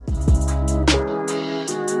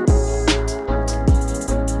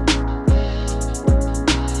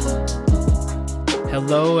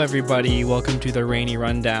Hello, everybody. Welcome to the Ranney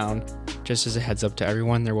Rundown. Just as a heads up to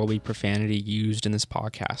everyone, there will be profanity used in this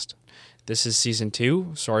podcast. This is season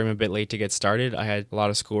 2. Sorry I'm a bit late to get started. I had a lot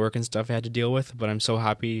of schoolwork and stuff I had to deal with, but I'm so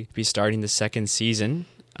happy to be starting the second season.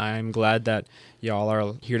 I'm glad that y'all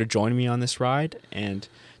are here to join me on this ride. And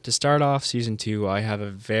to start off season 2, I have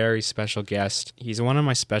a very special guest. He's one of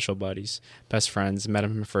my special buddies, best friends. Met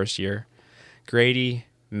him in the first year. Grady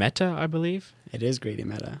Mehta, I believe. It is Grady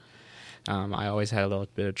Mehta. I always had a little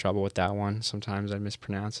bit of trouble with that one. Sometimes I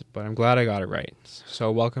mispronounce it, but I'm glad I got it right.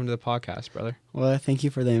 So welcome to the podcast, brother. Well, thank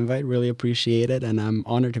you for the invite. Really appreciate it. And I'm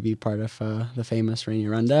honored to be part of the famous Ranney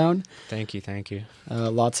Rundown. Thank you.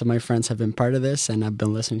 Lots of my friends have been part of this, and I've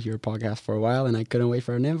been listening to your podcast for a while, and I couldn't wait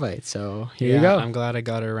for an invite. So here you go. I'm glad I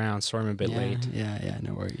got it around. Sorry I'm a bit late. Yeah,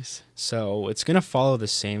 no worries. So it's going to follow the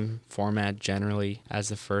same format generally as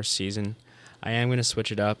the first season. I am going to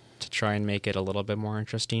switch it up to try and make it a little bit more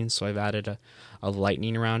interesting. So I've added a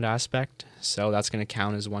lightning round aspect. So that's going to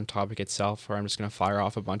count as one topic itself, where I'm just going to fire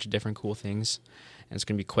off a bunch of different cool things. And it's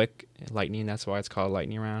going to be quick, lightning. That's why it's called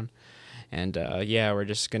lightning round. And we're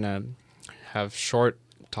just going to have short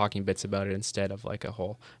talking bits about it instead of like a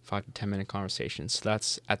whole 5 to 10 minute conversation. So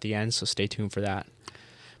that's at the end. So stay tuned for that.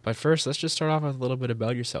 But first, let's just start off with a little bit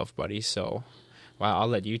about yourself, buddy. So, I'll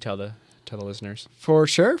let you tell the listeners. For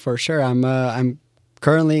sure. I'm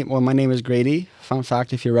currently, my name is Grady. Fun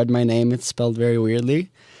fact, if you read my name, it's spelled very weirdly.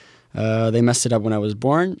 They messed it up when I was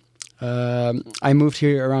born. I moved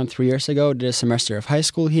here around 3 years ago, did a semester of high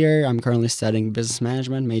school here. I'm currently studying business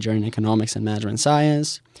management, major in economics and management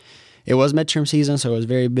science. It was midterm season, so it was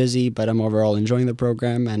very busy, but I'm overall enjoying the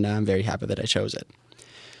program, and I'm very happy that I chose it.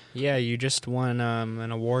 Yeah, you just won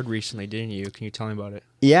an award recently, didn't you? Can you tell me about it?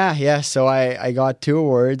 Yeah. So I got 2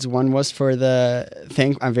 awards. One was for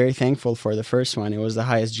I'm very thankful for the first one. It was the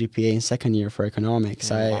highest GPA in second year for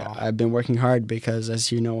economics. Wow. I've been working hard because,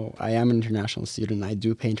 as you know, I am an international student. I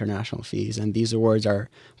do pay international fees, and these awards are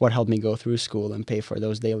what helped me go through school and pay for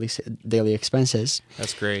those daily expenses.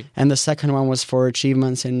 That's great. And the second one was for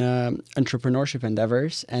achievements in entrepreneurship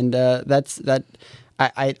endeavors. And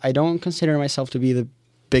I don't consider myself to be the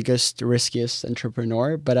biggest, riskiest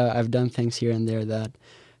entrepreneur, but I've done things here and there that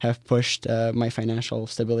have pushed my financial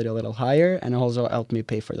stability a little higher and also helped me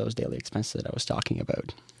pay for those daily expenses that I was talking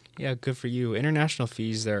about. Yeah, good for you. International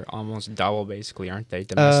fees, they're almost double basically, aren't they?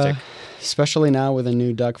 Domestic. Especially now with the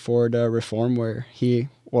new Doug Ford reform where he,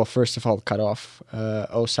 first of all, cut off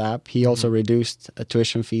OSAP. He also reduced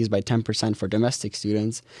tuition fees by 10% for domestic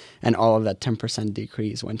students, and all of that 10%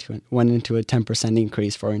 decrease went into a 10%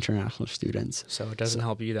 increase for international students. So it doesn't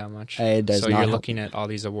help you that much. It does not. So you're looking at all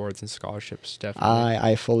these awards and scholarships, definitely.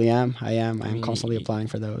 I fully am. I'm constantly applying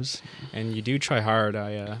for those. And you do try hard.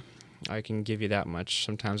 I can give you that much.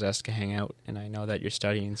 Sometimes I ask to hang out, and I know that you're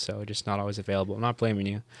studying, so just not always available. I'm not blaming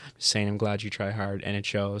you. I'm just saying I'm glad you try hard, and it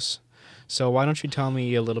shows. So why don't you tell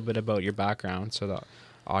me a little bit about your background so the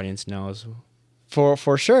audience knows? For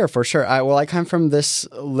sure. I come from this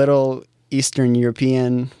little Eastern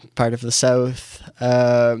European part of the South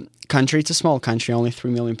country. It's a small country, only 3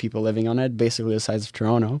 million people living on it, basically the size of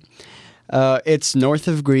Toronto. It's north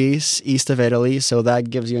of Greece, east of Italy, so that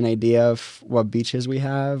gives you an idea of what beaches we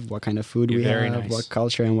have, what kind of food we have, nice. What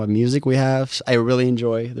culture and what music we have. I really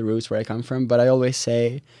enjoy the roots where I come from, but I always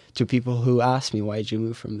say to people who ask me, why did you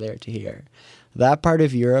move from there to here? That part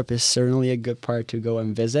of Europe is certainly a good part to go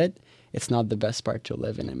and visit. It's not the best part to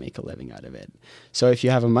live in and make a living out of it. So if you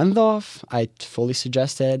have a month off, I fully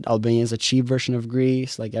suggest it. Albania is a cheap version of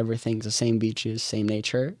Greece. Like everything's the same beaches, same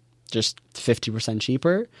nature, just 50%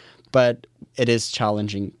 cheaper. But it is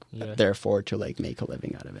challenging, therefore, to make a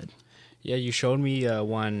living out of it. Yeah, you showed me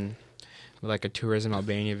one, like a tourism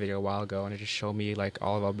Albania video a while ago, and it just showed me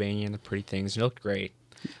all of Albania and the pretty things. It looked great.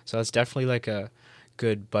 So that's definitely a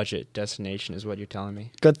good budget destination is what you're telling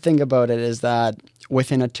me. Good thing about it is that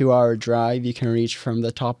within a 2-hour drive, you can reach from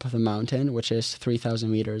the top of the mountain, which is 3,000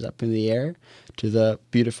 meters up in the air, to the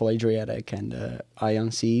beautiful Adriatic and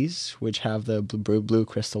Ion Seas, which have the blue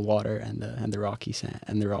crystal water and the rocky sand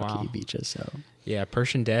and the rocky beaches. So yeah,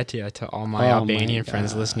 Përshëndetje to all my Albanian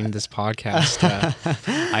friends listening to this podcast.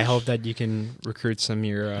 I hope that you can recruit some of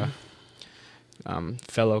your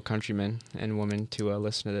fellow countrymen and women to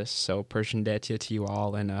listen to this. So Përshëndetje to you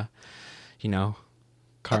all, and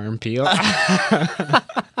Karen Peel.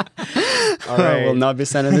 All right. Will not be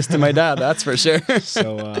sending this to my dad, that's for sure.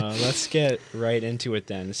 So let's get right into it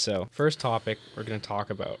then. So first topic we're going to talk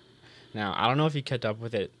about. Now, I don't know if you kept up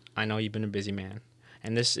with it. I know you've been a busy man.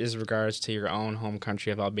 And this is regards to your own home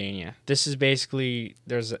country of Albania. This is basically,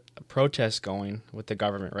 there's a protest going with the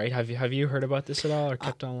government, right? Have you heard about this at all or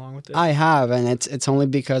kept on along with it? I have, and it's only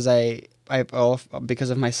because I because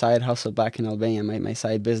of my side hustle back in Albania, my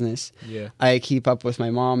side business. Yeah. I keep up with my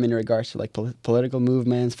mom in regards to like political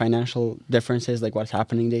movements, financial differences, like what's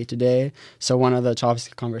happening day to day. So one of the topics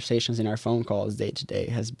of conversations in our phone calls day to day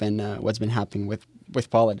has been what's been happening with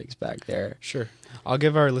politics back there. Sure. I'll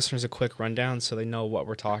give our listeners a quick rundown so they know what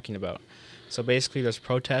we're talking about. So basically, there's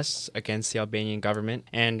protests against the Albanian government,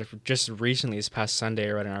 and just recently, this past Sunday,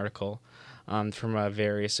 I read an article from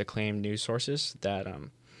various acclaimed news sources that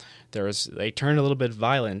they turned a little bit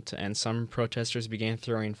violent, and some protesters began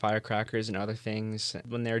throwing firecrackers and other things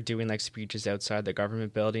when they're doing like speeches outside the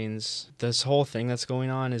government buildings. This whole thing that's going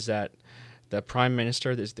on is that the prime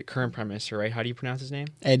minister, there's the current prime minister, right? How do you pronounce his name?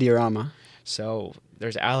 Edi Rama. So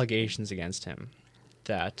there's allegations against him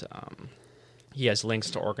that he has links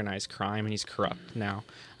to organized crime and he's corrupt. Now,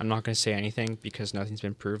 I'm not going to say anything because nothing's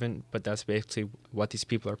been proven, but that's basically what these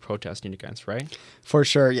people are protesting against, right? For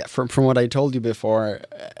sure, yeah. From what I told you before,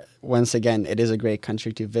 once again, it is a great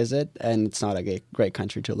country to visit, and it's not a great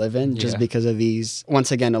country to live in, just because of these,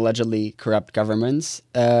 once again, allegedly corrupt governments.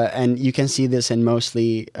 And you can see this in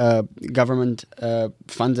mostly government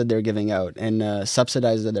funds that they're giving out and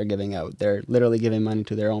subsidies that they're giving out. They're literally giving money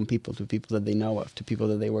to their own people, to people that they know of, to people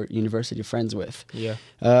that they were university friends with. Yeah.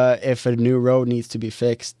 If a new road needs to be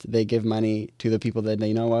fixed, they give money to the people that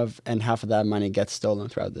they know of, and half of that money gets stolen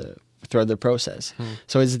throughout the process.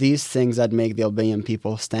 So it's these things that make the Albanian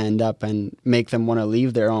people stand up and make them want to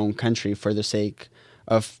leave their own country for the sake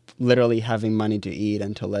of literally having money to eat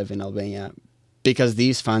and to live in Albania, because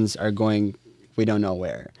these funds are going we don't know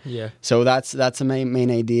where. Yeah. So that's the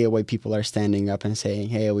main idea why people are standing up and saying,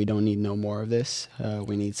 hey, we don't need no more of this.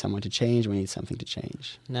 We need someone to change. We need something to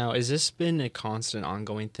change. Now, has this been a constant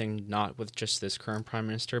ongoing thing, not with just this current prime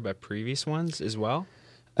minister, but previous ones as well?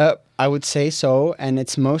 I would say so, and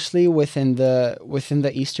it's mostly within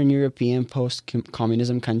the Eastern European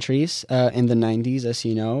post-communism countries. In the 90s, as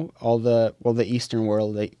you know, the Eastern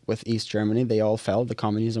world, with East Germany, they all fell. The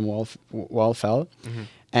communism wall fell,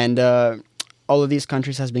 and all of these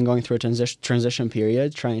countries has been going through a transition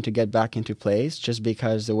period, trying to get back into place, just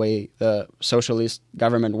because the way the socialist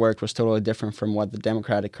government worked was totally different from what the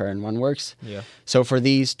democratic current one works. Yeah. So for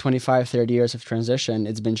these 25, 30 years of transition,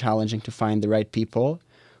 it's been challenging to find the right people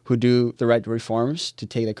who do the right reforms to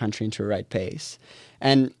take the country into the right pace.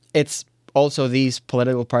 And it's also these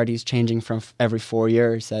political parties changing from every 4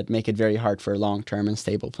 years that make it very hard for long-term and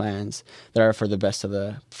stable plans that are for the best of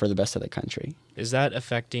the country. Is that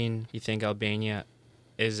affecting, you think, Albania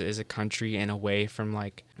is a country in a way from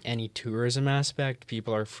like any tourism aspect?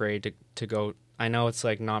 People are afraid to go. I know it's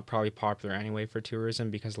like not probably popular anyway for tourism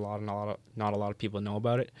because not a lot of people know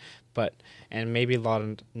about it, and maybe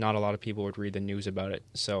not a lot of people would read the news about it.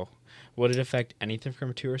 So would it affect anything from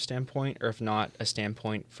a tourist standpoint, or if not, a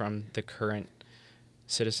standpoint from the current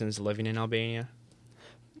citizens living in Albania?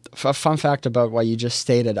 A fun fact about what you just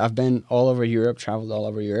stated, I've been traveled all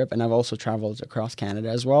over Europe, and I've also traveled across Canada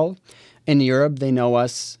as well. In Europe, they know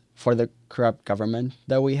us for the corrupt government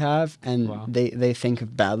that we have, and Wow. they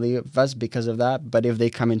think badly of us because of that. But if they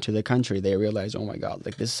come into the country, they realize, oh my God,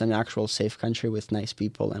 like this is an actual safe country with nice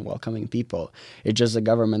people and welcoming people. It's just a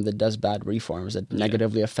government that does bad reforms that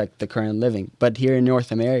negatively affect the current living. But here in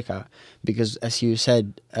North America, because as you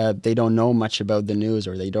said, they don't know much about the news,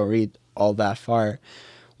 or they don't read all that far.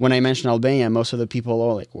 When I mention Albania, most of the people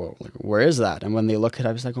are like, well, where is that? And when they look at it,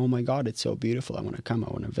 it's like, oh my God, it's so beautiful. I want to come. I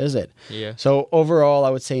want to visit. Yeah. So overall, I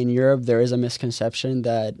would say in Europe, there is a misconception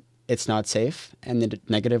that it's not safe and it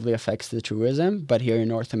negatively affects the tourism. But here in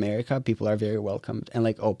North America, people are very welcomed and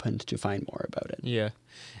like opened to find more about it. Yeah.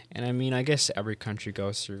 And I mean, I guess every country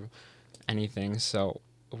goes through anything. So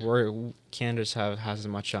Canada has as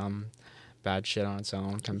much bad shit on its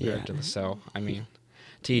own compared to so I mean,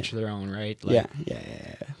 to each their own, right? Like,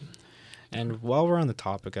 Yeah. And while we're on the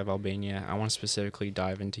topic of Albania, I want to specifically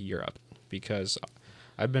dive into Europe because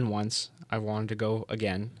I've been once. I wanted to go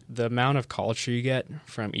again. The amount of culture you get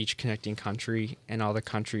from each connecting country and all the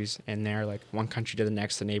countries in there, like one country to the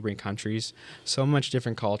next, the neighboring countries, so much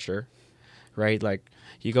different culture, right? Like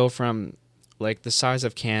you go from like the size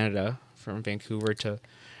of Canada, from Vancouver to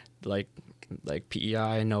like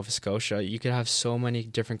PEI and Nova Scotia. You could have so many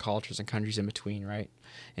different cultures and countries in between, right?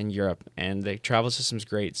 In Europe, and the travel system's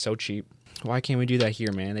great, so cheap. Why can't we do that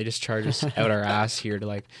here, man? They just charge us out our ass here to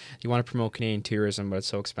like, you want to promote Canadian tourism, but it's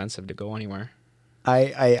so expensive to go anywhere.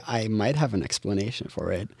 I might have an explanation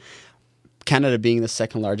for it. Canada being the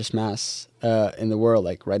second largest mass in the world,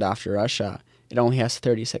 like right after Russia, it only has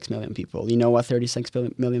 36 million people. You know what 36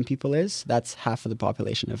 million people is? That's half of the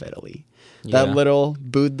population of Italy. Yeah. That little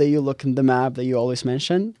boot that you look in the map that you always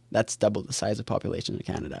mention, that's double the size of population of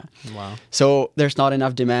Canada. Wow. So there's not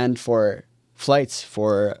enough demand for flights,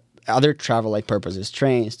 for other travel-like purposes,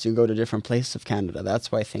 trains, to go to different places of Canada.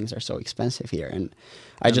 That's why things are so expensive here. And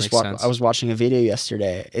I was watching a video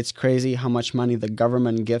yesterday. It's crazy how much money the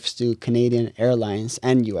government gives to Canadian airlines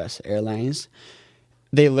and U.S. airlines.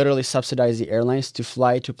 They literally subsidize the airlines to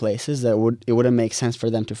fly to places that it wouldn't make sense for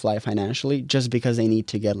them to fly financially, just because they need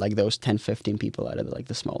to get like those 10, 15 people out of like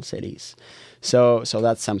the small cities. So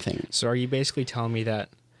that's something. So are you basically telling me that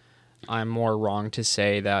I'm more wrong to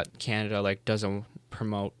say that Canada like doesn't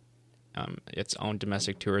promote its own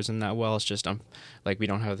domestic tourism that well? It's just like we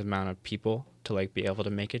don't have the amount of people to like be able to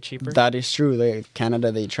make it cheaper. That is true.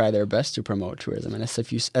 Canada, they try their best to promote tourism, and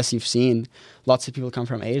as you've seen, lots of people come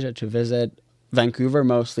from Asia to visit Vancouver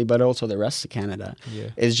mostly, but also the rest of Canada.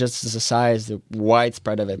 Yeah. It's just the size, the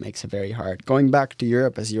widespread of it makes it very hard. Going back to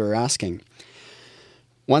Europe, as you were asking,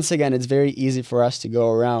 once again, it's very easy for us to go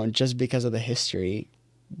around just because of the history.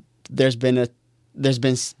 There's been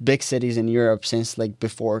big cities in Europe since like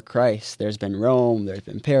before Christ. There's been Rome, there's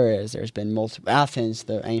been Paris, there's been Athens,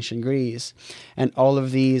 the ancient Greece, and all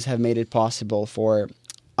of these have made it possible for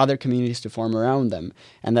other communities to form around them.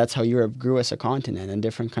 And that's how Europe grew as a continent, and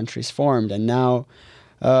different countries formed. And now,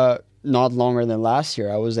 not longer than last year,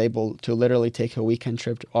 I was able to literally take a weekend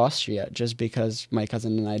trip to Austria just because my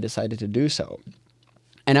cousin and I decided to do so.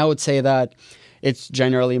 And I would say that it's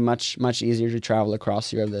generally much, much easier to travel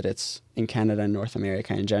across Europe than it's in Canada and North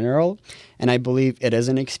America in general. And I believe it is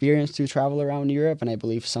an experience to travel around Europe, and I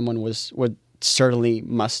believe someone would certainly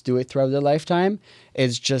must do it throughout their lifetime.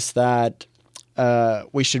 It's just that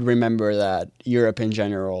we should remember that Europe in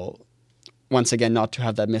general, once again, not to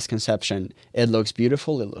have that misconception, it looks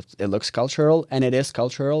beautiful, it looks cultural, and it is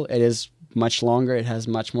cultural. It is much longer, it has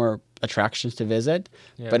much more attractions to visit,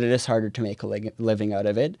 but it is harder to make a living out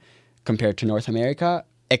of it compared to North America.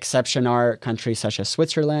 Exception are countries such as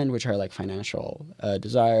Switzerland, which are like financial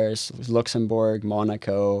desires, Luxembourg,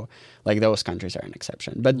 Monaco, like those countries are an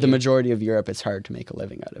exception. But the majority of Europe, it's hard to make a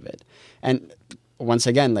living out of it. And once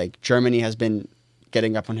again, like Germany has been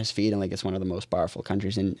getting up on his feet, and like it's one of the most powerful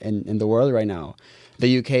countries in the world right now.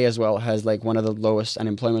 The UK as well has like one of the lowest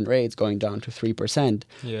unemployment rates, going down to 3%.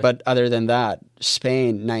 Yeah. But other than that,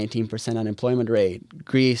 Spain, 19% unemployment rate.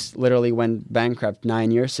 Greece literally went bankrupt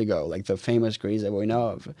 9 years ago, like the famous Greece that we know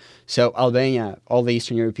of. So Albania, all the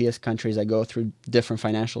Eastern European countries that go through different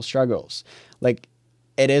financial struggles. Like,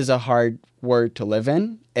 it is a hard world to live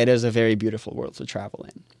in. It is a very beautiful world to travel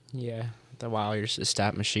in. Yeah. Wow, you're a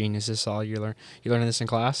stat machine. Is this all you learn? You learning this in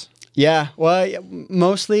class? Yeah, well,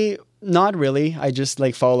 mostly not really. I just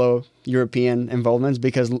like follow European involvements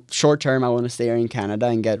because short term I want to stay here in Canada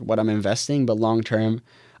and get what I'm investing, but long term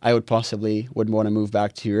I would want to move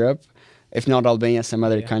back to Europe, if not Albania, some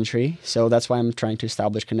other country. So that's why I'm trying to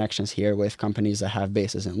establish connections here with companies that have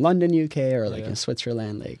bases in London, UK, or like in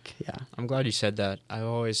Switzerland. I'm glad you said that. I've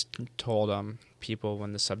always told people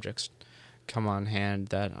when the subjects come on hand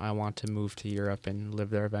that I want to move to Europe and live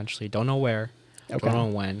there eventually. Don't know where, don't know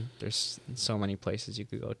when. There's so many places you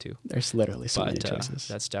could go to. There's literally so many choices.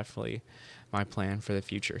 That's definitely my plan for the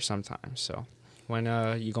future sometime. So when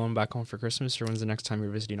you going back home for Christmas, or when's the next time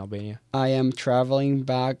you're visiting Albania? I am traveling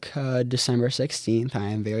back December 16th. I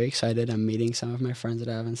am very excited. I'm meeting some of my friends that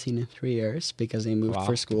I haven't seen in 3 years because they moved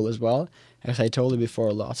for school as well. As I told you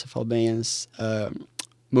before, lots of Albanians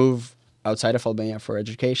move outside of Albania for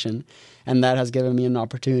education, and that has given me an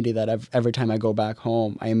opportunity that every time I go back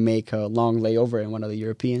home, I make a long layover in one of the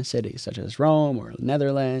European cities, such as Rome or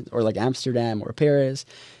Netherlands or like Amsterdam or Paris,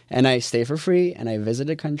 and I stay for free and I visit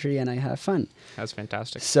the country and I have fun. That's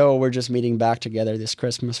fantastic. So we're just meeting back together this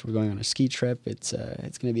Christmas. We're going on a ski trip. It's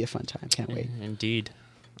going to be a fun time. Can't wait. Indeed.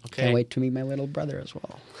 Okay. Can't wait to meet my little brother as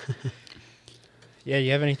well. Yeah,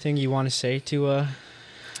 you have anything you want to say to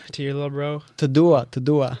your little bro?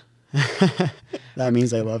 Tudua. That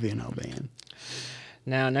means I love you in Albanian.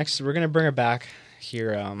 Now, next, we're going to bring it back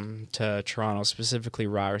here to Toronto, specifically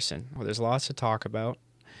Ryerson. Well, there's lots to talk about.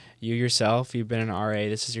 You yourself, you've been an RA.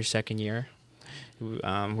 This is your second year.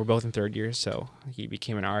 We're both in third year, so he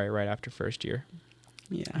became an RA right after first year.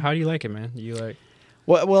 Yeah. How do you like it, man? Do you like...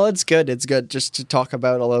 Well, it's good. It's good just to talk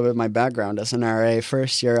about a little bit of my background as an RA.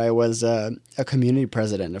 First year, I was a community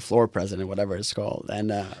president, a floor president, whatever it's called.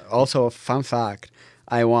 And also a fun fact,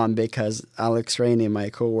 I won because Alex Ranney, my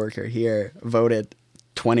coworker here, voted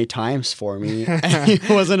 20 times for me. And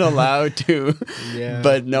he wasn't allowed to. Yeah.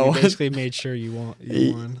 But no you one. basically made sure you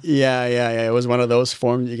won. Yeah. It was one of those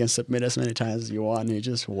forms you can submit as many times as you want, and he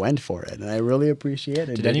just went for it. And I really appreciate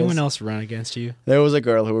it. Did anyone else run against you? There was a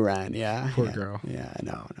girl who ran, yeah. Poor girl. Yeah,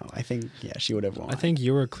 no. I think, she would have won. I think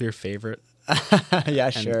you were a clear favorite. Yeah,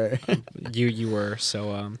 sure. You were.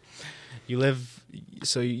 So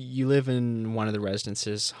you live in one of the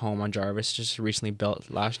residences, home on Jarvis, just recently built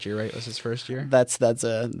last year, right? Was his first year? That's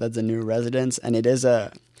a new residence, and it is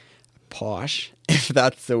a posh, if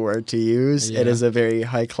that's the word to use. Yeah. It is a very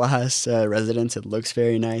high class residence. It looks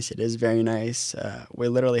very nice. It is very nice. We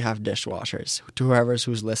literally have dishwashers. To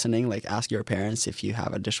who's listening, like, ask your parents if you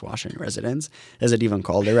have a dishwasher in your residence. Is it even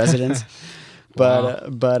called a residence? Wow.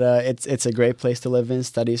 But it's a great place to live in.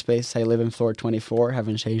 Study space. I live in floor 24.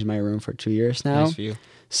 Haven't changed my room for 2 years now. Nice view.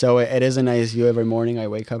 So it is a nice view every morning I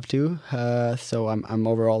wake up to. So I'm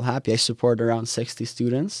overall happy. I support around 60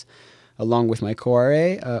 students, along with my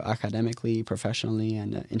co-RA, academically, professionally,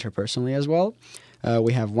 and interpersonally as well.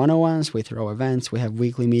 We have 101s, we throw events, we have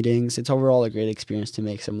weekly meetings. It's overall a great experience to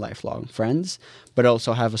make some lifelong friends, but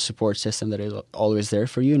also have a support system that is always there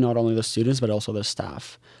for you, not only the students, but also the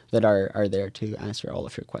staff that are there to answer all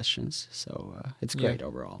of your questions. So it's great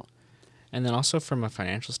overall. And then also from a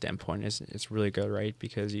financial standpoint, it's really good, right?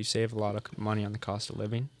 Because you save a lot of money on the cost of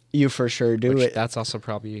living. You for sure do it. That's also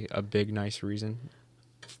probably a big, nice reason.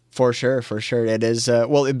 For sure. It is.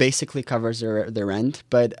 It basically covers the rent,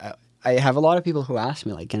 but I have a lot of people who ask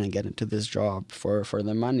me, like, can I get into this job for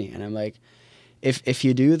the money? And I'm like, if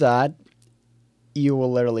you do that, you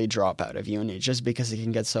will literally drop out of uni, just because it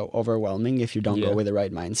can get so overwhelming if you don't go with the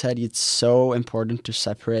right mindset. It's so important to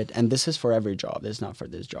separate, and this is for every job, this is not for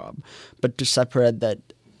this job, but to separate that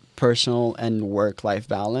personal and work-life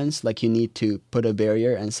balance. Like, you need to put a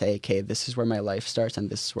barrier and say, okay, this is where my life starts and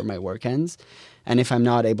this is where my work ends. And if I'm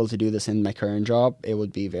not able to do this in my current job, it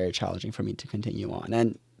would be very challenging for me to continue on.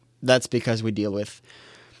 And that's because we deal with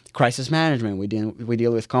crisis management, we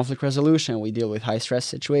deal with conflict resolution, we deal with high stress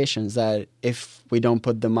situations that if we don't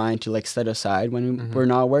put the mind to, like, set aside when we're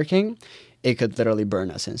not working, it could literally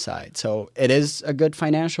burn us inside. So it is a good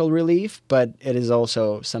financial relief, but it is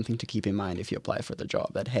also something to keep in mind if you apply for the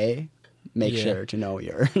job, that, hey, make sure to know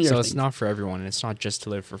your so it's not for everyone, and it's not just to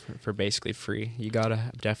live for basically free. You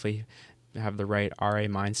gotta definitely have the right RA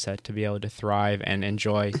mindset to be able to thrive and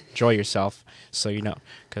enjoy yourself. So,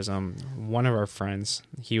 because one of our friends,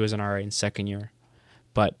 he was an RA in second year,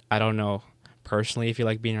 but I don't know personally if he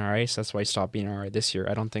liked being an RA, so that's why he stopped being an RA this year.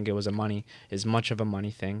 I don't think it was as much of a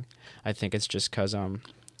money thing. I think it's just because I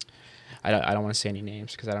don't want to say any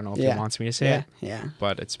names because I don't know if he wants me to say it. Yeah.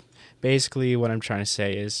 But it's basically what I'm trying to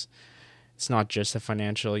say is, it's not just the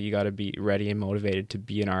financial. You got to be ready and motivated to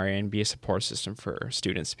be an RA and be a support system for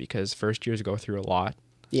students, because first years go through a lot.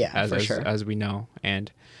 Yeah, for sure. As we know,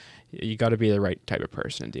 and you got to be the right type of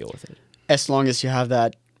person to deal with it. As long as you have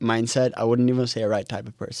that mindset, I wouldn't even say a right type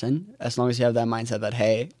of person. As long as you have that mindset that,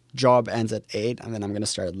 hey, job ends at 8, and then I'm going to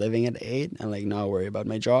start living at 8 and, like, not worry about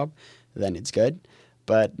my job, then it's good.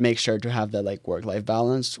 But make sure to have that, like, work-life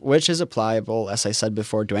balance, which is applicable, as I said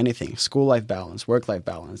before, to anything. School-life balance, work-life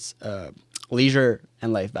balance, leisure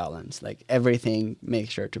and life balance, like everything.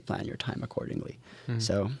 Make sure to plan your time accordingly.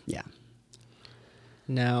 So yeah.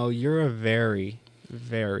 Now, you're a very,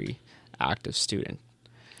 very active student.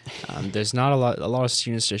 There's not a lot of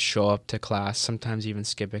students just show up to class, sometimes even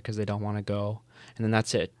skip it because they don't want to go, and then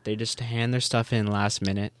that's it. They just hand their stuff in last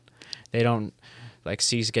minute. They don't, like,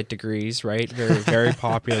 C's get degrees, right? Very, very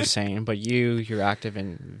popular saying. But you're active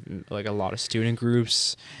in, like, a lot of student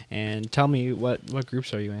groups. And tell me, what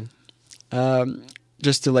groups are you in?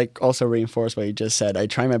 Just to, like, also reinforce what you just said, I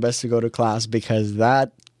try my best to go to class, because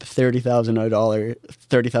that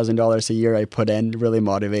 $30,000 a year I put in really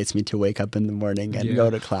motivates me to wake up in the morning and go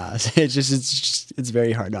to class. It's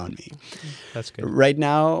very hard on me. That's good. Right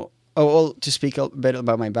now, to speak a bit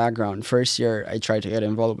about my background, first year I tried to get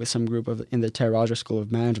involved with some group in the Terraja School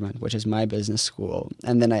of Management, which is my business school,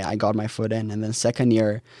 and then I got my foot in. And then second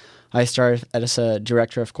year, I started as a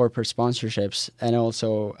director of corporate sponsorships and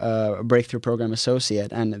also a breakthrough program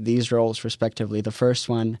associate. And these roles, respectively, the first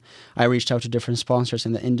one, I reached out to different sponsors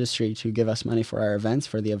in the industry to give us money for our events,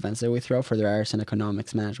 for the events that we throw, for the Irish and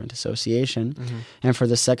Economics Management Association. And for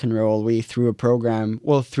the second role, we threw a program,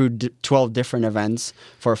 through 12 different events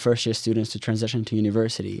for first-year students to transition to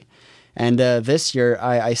university. And this year,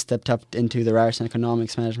 I stepped up into the Irish and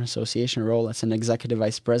Economics Management Association role as an executive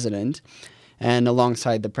vice president. And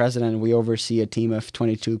alongside the president, we oversee a team of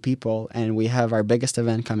 22 people. And we have our biggest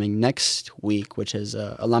event coming next week, which is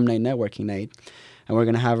Alumni Networking Night. And we're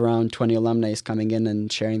going to have around 20 alumni coming in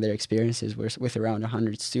and sharing their experiences with around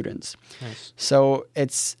 100 students. Nice. So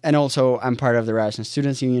and also I'm part of the Ryerson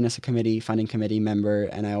Students Union as a funding committee member,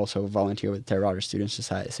 and I also volunteer with the Terrawater Student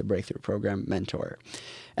Society as a breakthrough program mentor.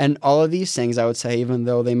 And all of these things, I would say, even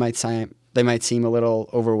though they might seem a little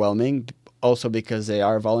overwhelming, also because they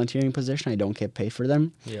are a volunteering position, I don't get paid for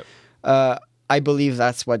them. Yep. I believe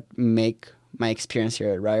that's what make my experience here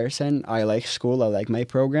at Ryerson. I like school, I like my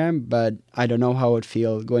program, but I don't know how it would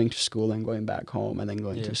feel going to school and going back home and then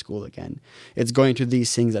going to school again. It's going to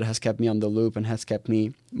these things that has kept me on the loop and has kept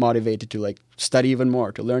me motivated to like study even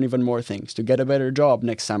more, to learn even more things, to get a better job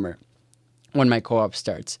next summer when my co-op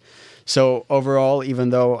starts. So overall, even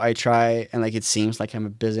though I try and like it seems like I'm a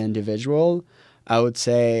busy individual, I would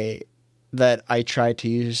say that I try to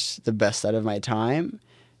use the best out of my time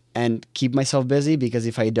and keep myself busy, because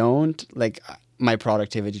if I don't, like my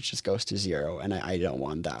productivity just goes to zero, and I don't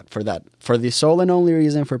want that. For the sole and only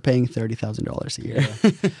reason for paying $30,000 a year.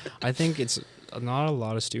 Yeah. I think it's not a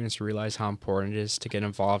lot of students realize how important it is to get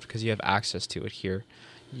involved because you have access to it here.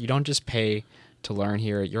 You don't just pay to learn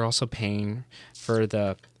here; you're also paying for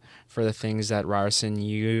the things that Ryerson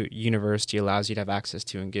University allows you to have access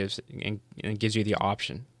to and gives you the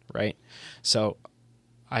option, right? So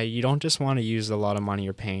you don't just want to use a lot of money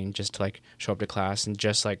you're paying just to like show up to class and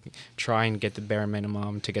just like try and get the bare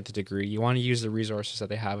minimum to get the degree. You want to use the resources that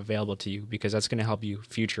they have available to you, because that's going to help you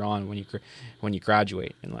future on when you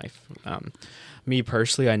graduate in life. Me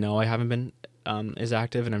personally, I know I haven't been as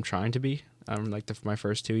active, and I'm trying to be. My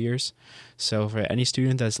first 2 years. So for any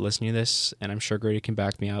student that's listening to this, and I'm sure Grady can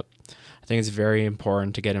back me up, I think it's very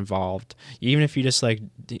important to get involved. Even if you just like,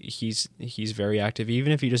 he's very active.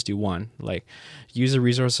 Even if you just do one, like use the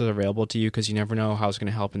resources available to you, because you never know how it's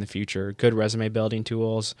going to help in the future. Good resume building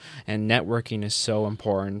tools and networking is so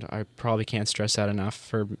important. I probably can't stress that enough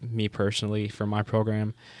for me personally, for my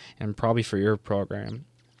program, and probably for your program.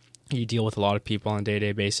 You deal with a lot of people on a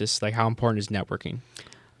day-to-day basis. Like, how important is networking?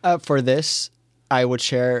 For this, I would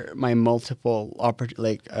share my multiple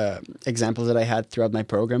examples that I had throughout my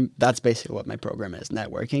program. That's basically what my program is,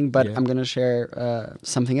 networking. But I'm going to share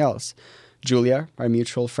something else. Julia, our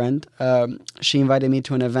mutual friend, she invited me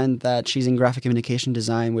to an event that she's in graphic communication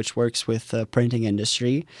design, which works with the printing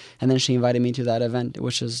industry. And then she invited me to that event,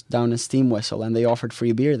 which is down in Steam Whistle, and they offered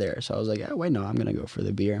free beer there. So I was like, oh, wait, no, I'm going to go for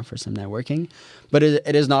the beer and for some networking. But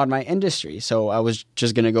it is not my industry. So I was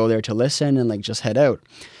just going to go there to listen and like just head out.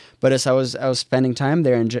 But as I was spending time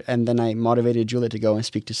there, and then I motivated Julia to go and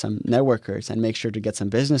speak to some networkers and make sure to get some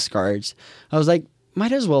business cards, I was like,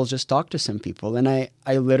 might as well just talk to some people. And I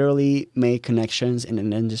literally made connections in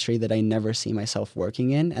an industry that I never see myself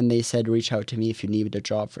working in. And they said, reach out to me if you need a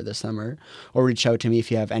job for the summer, or reach out to me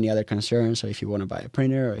if you have any other concerns, or if you want to buy a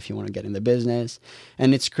printer, or if you want to get in the business.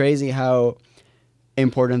 And it's crazy how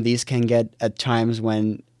important these can get at times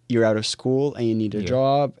when you're out of school and you need a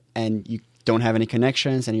job and you don't have any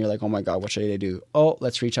connections, and you're like, oh my God, what should I do? Oh,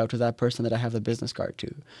 let's reach out to that person that I have the business card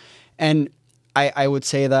to. And I would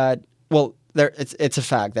say that, well, it's a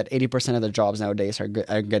fact that 80% of the jobs nowadays are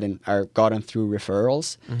gotten through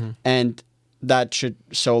referrals, and that should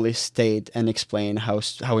solely state and explain how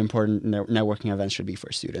important networking events should be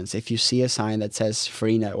for students. If you see a sign that says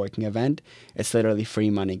free networking event, it's literally free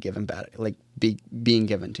money given back, being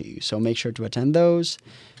given to you. So make sure to attend those,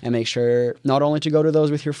 and make sure not only to go to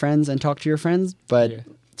those with your friends and talk to your friends, but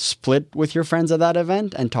split with your friends at that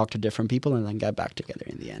event and talk to different people, and then get back together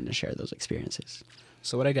in the end and share those experiences.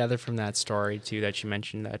 So what I gather from that story, too, that you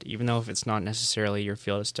mentioned, that even though if it's not necessarily your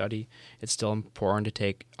field of study, it's still important to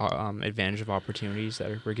take advantage of opportunities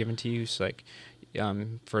that were given to you. So,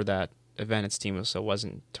 for that event at STEAM, so it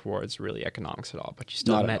wasn't towards really economics at all, but you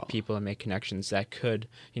still met people and made connections that could,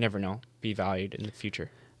 you never know, be valued in the future.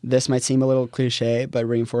 This might seem a little cliche, but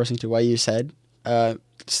reinforcing to what you said,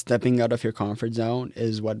 stepping out of your comfort zone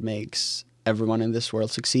is what makes everyone in this world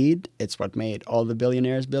succeed. It's what made all the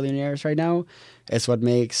billionaires right now. It's what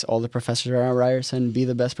makes all the professors around Ryerson be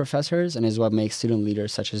the best professors, and is what makes student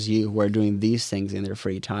leaders such as you, who are doing these things in their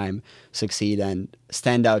free time, succeed and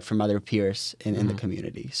stand out from other peers in the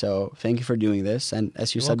community. So thank you for doing this. And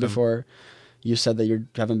as you said before, you said that you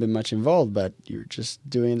haven't been much involved, but you're just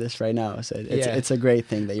doing this right now. So it's a great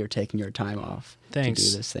thing that you're taking your time off to do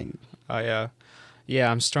this thing.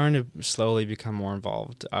 I'm starting to slowly become more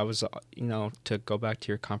involved. I was, to go back to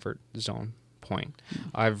your comfort zone point,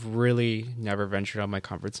 I've really never ventured out of my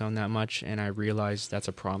comfort zone that much, and I realized that's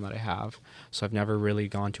a problem that I have. So I've never really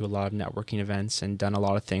gone to a lot of networking events and done a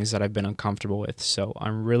lot of things that I've been uncomfortable with. So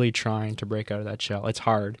I'm really trying to break out of that shell. It's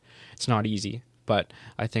hard. It's not easy, but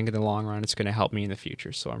I think in the long run, it's going to help me in the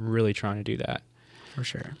future. So I'm really trying to do that. For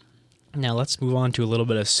sure. Now let's move on to a little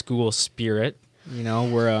bit of school spirit. You know,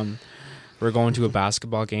 we're going to a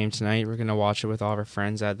basketball game tonight. We're gonna watch it with all of our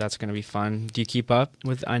friends. That's gonna be fun. Do you keep up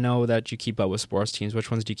with? I know that you keep up with sports teams. Which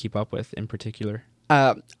ones do you keep up with in particular?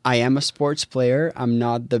 I am a sports player. I'm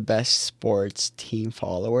not the best sports team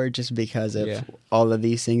follower just because of all of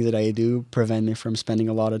these things that I do prevent me from spending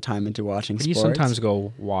a lot of time into watching But sports. you sometimes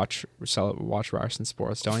go watch Ryerson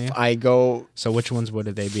sports, don't you? I go. So which ones would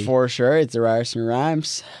they be? For sure, it's the Ryerson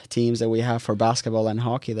Rams teams that we have for basketball and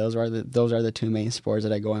hockey. Those are the two main sports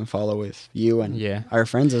that I go and follow with you and our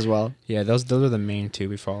friends as well. Yeah, those are the main two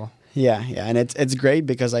we follow. Yeah, and it's great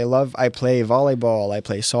because I play volleyball, I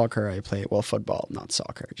play soccer, I play football, not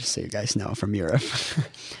soccer, just so you guys know, from Europe.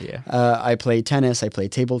 Yeah. I play tennis, I play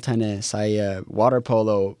table tennis, I water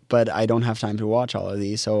polo, but I don't have time to watch all of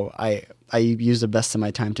these, so I use the best of my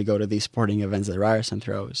time to go to these sporting events that Ryerson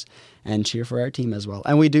throws and cheer for our team as well.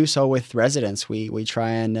 And we do so with residents. We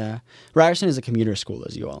try and Ryerson is a commuter school,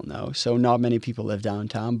 as you all know, so not many people live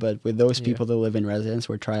downtown, but with those people that live in residence,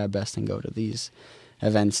 we try our best and go to these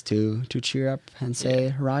events to cheer up and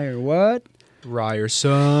say, Ryer, what?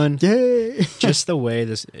 Ryerson. Yay! Just the way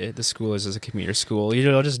the school is as a commuter school,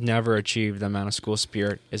 you'll just never achieve the amount of school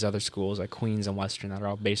spirit as other schools like Queens and Western that are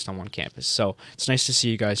all based on one campus. So it's nice to see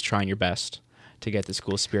you guys trying your best to get the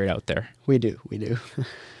school spirit out there. We do.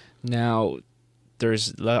 Now,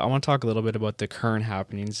 I want to talk a little bit about the current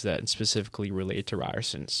happenings that specifically relate to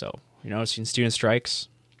Ryerson. So, seen student strikes.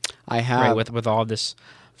 I have. Right, with all this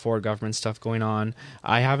forward government stuff going on.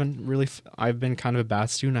 I've been kind of a bad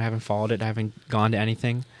student. I haven't followed it. I haven't gone to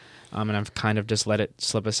anything. And I've kind of just let it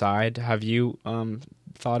slip aside. Have you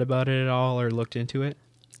thought about it at all or looked into it?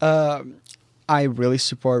 I really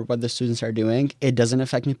support what the students are doing. It doesn't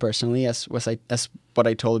affect me personally, as what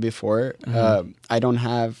I told you before. Mm-hmm. I don't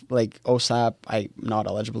have, OSAP, I'm not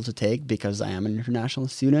eligible to take because I am an international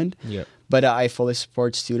student. Yep. But I fully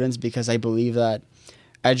support students because I believe that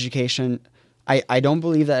education... I don't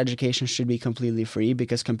believe that education should be completely free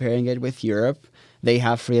because comparing it with Europe, they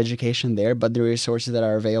have free education there, but the resources that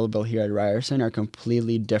are available here at Ryerson are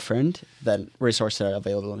completely different than resources that are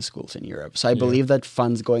available in schools in Europe. So I believe that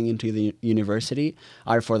funds going into the university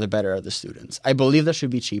are for the better of the students. I believe that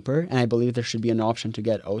should be cheaper, and I believe there should be an option to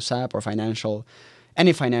get OSAP or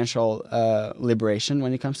any financial liberation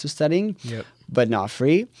when it comes to studying, but not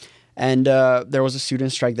free. And there was a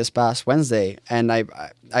student strike this past Wednesday, and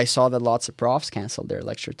I saw that lots of profs canceled their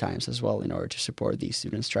lecture times as well in order to support these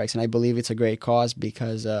student strikes. And I believe it's a great cause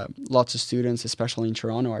because lots of students, especially in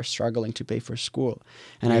Toronto, are struggling to pay for school.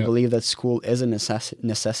 And I believe that school is a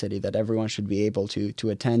necessity that everyone should be able to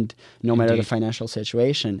attend no matter the financial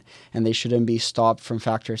situation. And they shouldn't be stopped from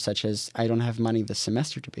factors such as, I don't have money this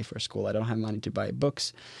semester to pay for school. I don't have money to buy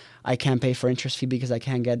books. I can't pay for interest fee because I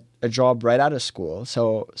can't get a job right out of school.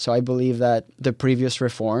 So I believe that the previous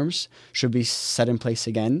reforms should be set in place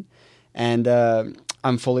again. And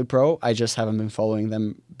I'm fully pro. I just haven't been following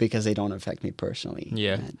them because they don't affect me personally.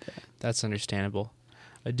 Yeah, that's understandable.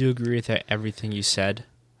 I do agree with everything you said.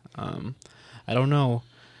 I don't know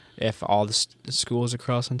if all the schools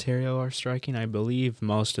across Ontario are striking. I believe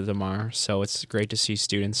most of them are. So it's great to see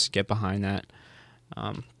students get behind that.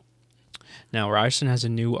 Now, Ryerson has a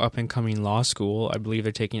new up-and-coming law school. I believe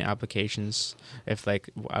they're taking applications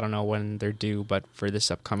I don't know when they're due, but for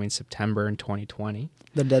this upcoming September in 2020.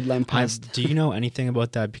 The deadline passed. Do you know anything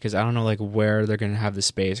about that? Because I don't know where they're going to have the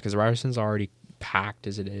space, because Ryerson's already packed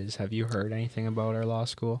as it is. Have you heard anything about our law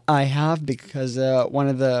school? I have, because one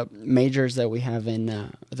of the majors that we have in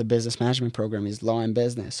the business management program is law and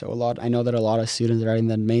business. So I know that a lot of students that are in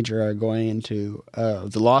that major are going into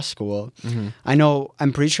the law school. Mm-hmm.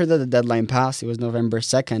 I'm pretty sure that the deadline passed. It was November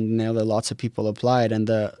 2nd. I know that lots of people applied, and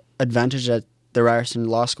the advantage that the Ryerson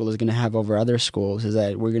Law School is going to have over other schools is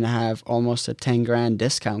that we're going to have almost a 10 grand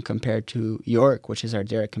discount compared to York, which is our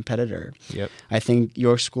direct competitor. Yep. I think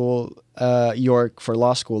York for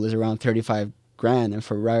law school is around 35 grand, and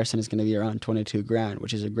for Ryerson it's going to be around 22 grand,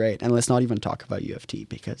 which is great. And let's not even talk about UFT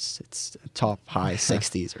because it's top high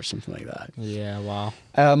 60s or something like that. Yeah, wow.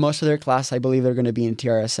 Most of their class, I believe, they're going to be in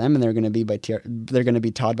TRSM, and they're going to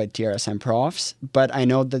be taught by TRSM profs. But I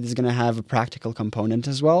know that it's going to have a practical component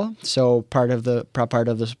as well. So part of the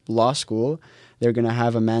law school, they're going to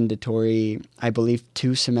have a mandatory, I believe,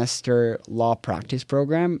 2-semester law practice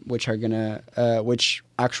program, which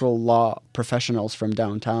actual law professionals from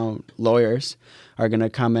downtown, lawyers, are going to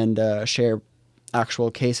come and share actual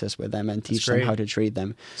cases with them and teach them how to treat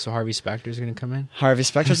them. So Harvey Specter's going to come in? Harvey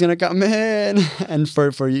Specter's going to come in. And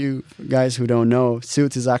for you guys who don't know,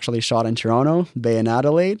 Suits is actually shot in Toronto, Bay and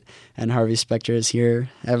Adelaide, and Harvey Specter is here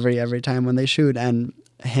every time when they shoot. And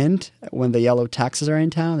hint, when the yellow taxis are in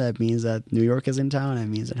town, that means that New York is in town. That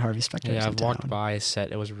means that Harvey Specter is Yeah, in I've town. walked by a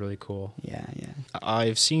set. It was really cool. Yeah, yeah.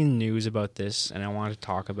 I've seen news about this, and I wanted to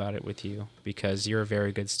talk about it with you because you're a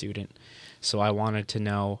very good student. So I wanted to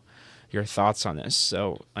know your thoughts on this.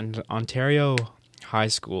 So Ontario high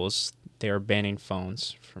schools, they are banning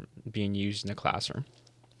phones from being used in the classroom.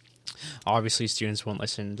 Obviously, students won't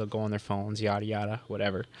listen. They'll go on their phones, yada, yada,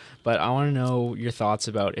 whatever. But I want to know your thoughts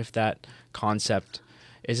about if that concept,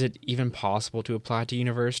 is it even possible to apply to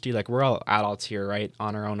university? Like, we're all adults here, right,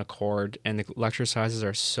 on our own accord, and the lecture sizes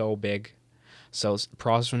are so big. So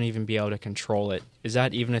profs wouldn't even be able to control it. Is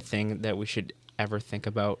that even a thing that we should ever think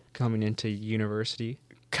about coming into university?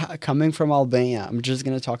 Coming from Albania, I'm just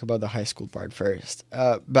going to talk about the high school part first.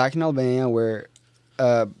 Back in Albania, we're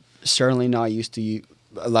certainly not used to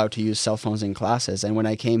allowed to use cell phones in classes. And when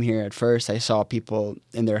I came here at first, I saw people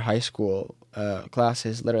in their high school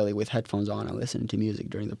classes literally with headphones on and listening to music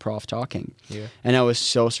during the prof talking. Yeah. And I was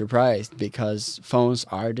so surprised because phones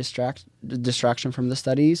are a distraction from the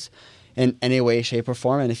studies in any way, shape, or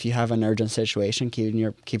form. And if you have an urgent situation, keep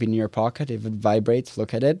it in your pocket. If it vibrates,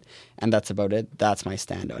 look at it. And that's about it. That's my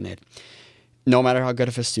stand on it. No matter how good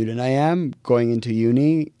of a student I am, going into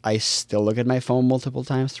uni, I still look at my phone multiple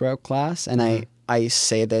times throughout class. And I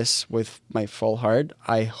say this with my full heart.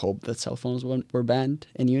 I hope that cell phones were banned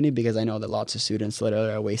in uni because I know that lots of students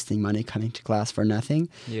literally are wasting money coming to class for nothing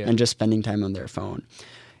and just spending time on their phone.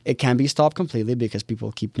 It can be stopped completely because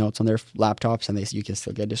people keep notes on their laptops and you can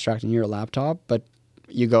still get distracted on your laptop, but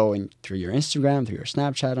you go in through your Instagram, through your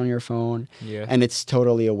Snapchat on your phone, and it's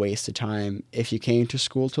totally a waste of time. If you came to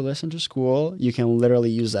school to listen to school, you can literally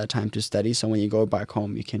use that time to study. So when you go back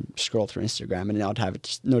home, you can scroll through Instagram and not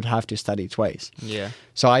have to study twice. Yeah.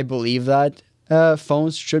 So I believe that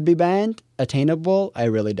phones should be banned. Attainable, I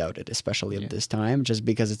really doubt it, especially at this time, just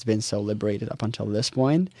because it's been so liberated up until this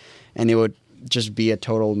point, and it would just be a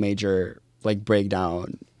total major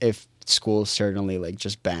breakdown if schools certainly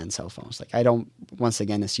just ban cell phones. I don't, once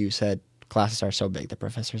again, as you said, classes are so big, the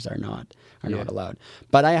professors are not allowed.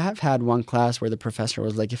 But I have had one class where the professor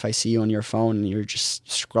was like, if I see you on your phone and you're just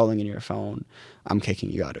scrolling in your phone, I'm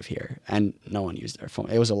kicking you out of here. And no one used their phone.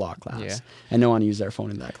 It was a law class. And no one used their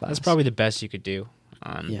phone in that class. That's probably the best you could do.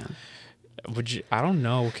 Would you, I don't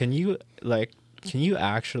know, can you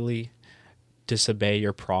actually disobey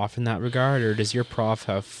your prof in that regard, or does your prof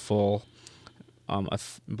have full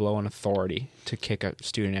blown authority to kick a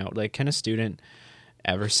student out? Can a student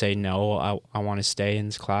ever say no, I want to stay in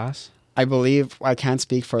this class? I believe, I can't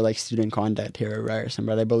speak for student conduct here at Ryerson,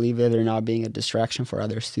 but I believe that they're not being a distraction for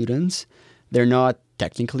other students. They're not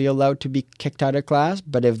technically allowed to be kicked out of class,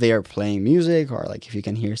 but if they are playing music or if you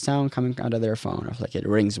can hear sound coming out of their phone, or if it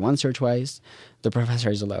rings once or twice, the professor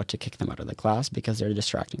is allowed to kick them out of the class because they're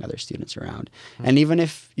distracting other students around. And even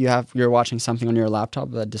if you're watching something on your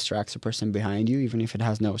laptop that distracts the person behind you, even if it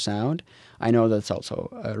has no sound, I know that's also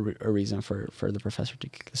a reason for the professor to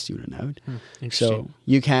kick the student out. So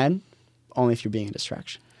you can, only if you're being a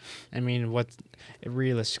distraction. I mean,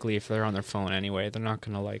 realistically, if they're on their phone anyway, they're not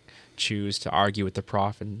going to choose to argue with the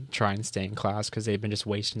prof and try and stay in class because they've been just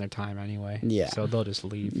wasting their time anyway. Yeah. So they'll just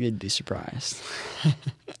leave. You'd be surprised.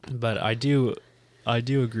 But I do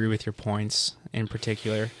agree with your points in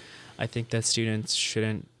particular. I think that students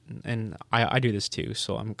shouldn't, and I do this too,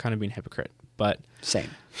 so I'm kind of being a hypocrite. But same.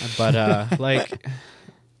 But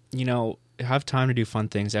have time to do fun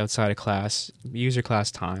things outside of class. Use your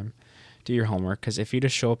class time. Do your homework, because if you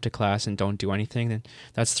just show up to class and don't do anything, then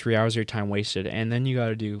that's 3 hours of your time wasted, and then you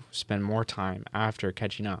got to spend more time after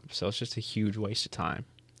catching up. So it's just a huge waste of time.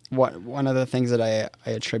 One of the things that I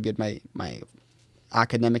attribute my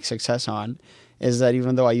academic success on is that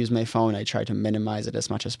even though I use my phone, I try to minimize it as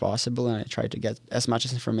much as possible, and I try to get as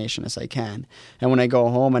much information as I can. And when I go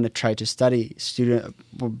home and I try to study,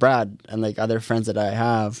 Brad and other friends that I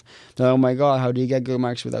have, they're like, oh my God, how do you get good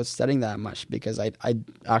marks without studying that much? Because I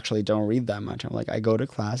actually don't read that much. I'm I go to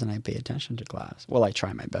class and I pay attention to class. Well, I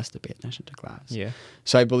try my best to pay attention to class. Yeah.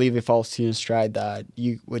 So I believe if all students tried that,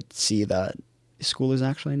 you would see that school is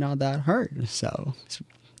actually not that hard. So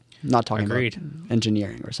not talking Agreed. about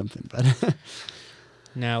engineering or something, but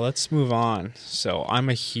now let's move on. So I'm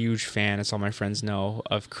a huge fan, as all my friends know,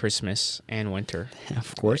 of Christmas and winter.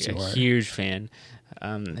 Of course you are. A huge fan.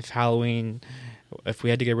 If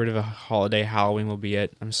we had to get rid of a holiday, Halloween will be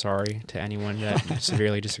it. I'm sorry to anyone that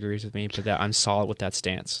severely disagrees with me, but that I'm solid with that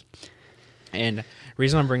stance. And the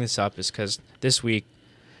reason I'm bringing this up is because this week,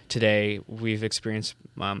 today, we've experienced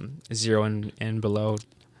 0 and below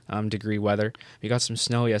degree weather. We got some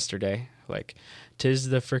snow yesterday. 'Tis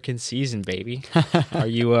the frickin' season, baby. Are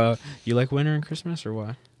you like winter and Christmas or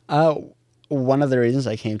what? one of the reasons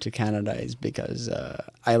I came to Canada is because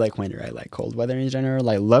I like winter. I like cold weather in general.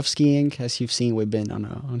 I love skiing. As you've seen, we've been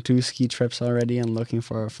on 2 ski trips already and looking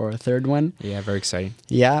for a third one. Yeah, very exciting.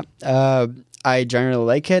 Yeah. I generally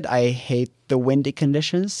like it. I hate the windy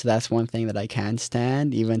conditions. So that's one thing that I can't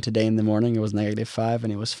stand. Even today in the morning, it was -5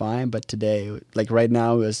 and it was fine. But today, like right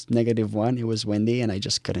now, it was -1. It was windy and I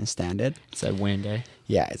just couldn't stand it. It's that wind, eh?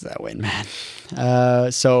 Yeah, it's that wind,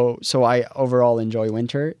 man. So I overall enjoy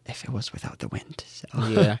winter if it was without the wind. So.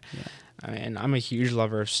 Yeah. And I'm a huge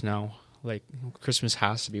lover of snow. Like, Christmas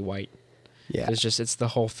has to be white. Yeah. It's the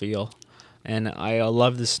whole feel. And I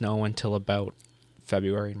love the snow until about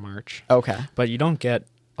February and March. Okay. But you don't get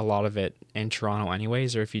a lot of it in Toronto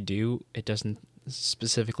anyways, or if you do, it doesn't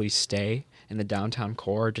specifically stay in the downtown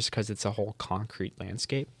core just because it's a whole concrete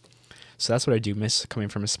landscape. So that's what I do miss coming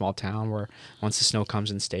from a small town where once the snow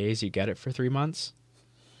comes and stays, you get it for 3 months.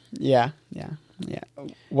 Yeah.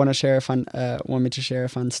 Want me to share a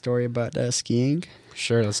fun story about skiing?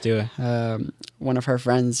 Sure, let's do it. One of our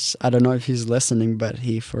friends, I don't know if he's listening, but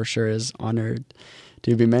he for sure is honored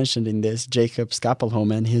to be mentioned in this. Jacob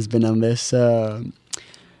Skapelholmen, he's been on this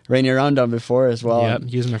Ranney Rundown before as well. Yep,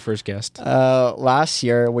 he was my first guest. Last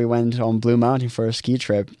year, we went on Blue Mountain for a ski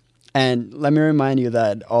trip. And let me remind you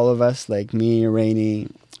that all of us, like me, Ranney,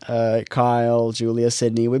 Kyle, Julia,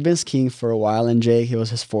 Sydney, we've been skiing for a while. And Jake, it was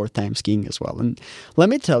his 4th time skiing as well. And let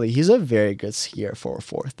me tell you, he's a very good skier for a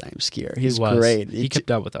 4th time skier. He's great. He kept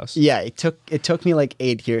up with us. Yeah, it took me like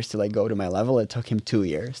 8 years to like go to my level. It took him 2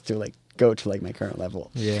 years to like go to like my current level.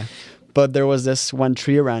 Yeah. But there was this one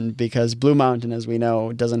tree run because Blue Mountain, as we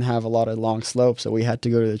know, doesn't have a lot of long slopes. So we had to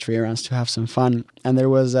go to the tree runs to have some fun. And there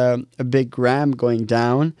was a big ramp going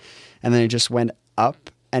down and then it just went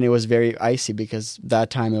up and it was very icy because that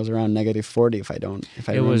time it was around -40 if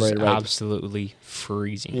I remember it right. It was absolutely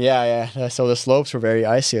freezing. Yeah. So the slopes were very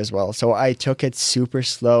icy as well. So I took it super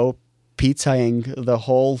slow, pizzaing the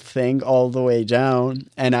whole thing all the way down,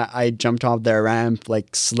 and I jumped off the ramp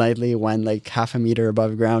like slightly, went like half a meter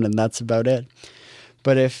above ground, and that's about it.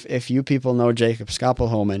 But if you people know Jacob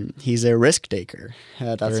Skapelholmen, he's a risk taker.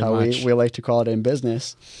 That's Very how much. we like to call it in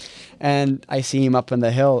business. And I see him up on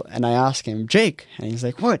the hill, and I ask him, Jake, and he's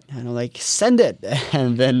like, what? And I'm like, send it.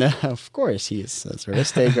 And then, of course, that's a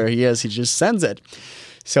risk taker. He just sends it.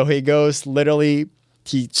 So he goes literally.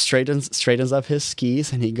 He straightens up his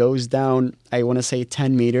skis and he goes down, I want to say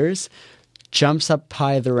 10 meters, jumps up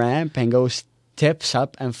high the ramp and tips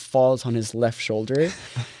up and falls on his left shoulder.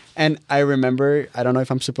 And I remember, I don't know if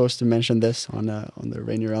I'm supposed to mention this on the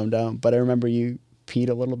Ranney Rundown, but I remember you peed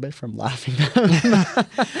a little bit from laughing.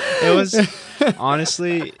 It was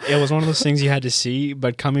honestly, it was one of those things you had to see,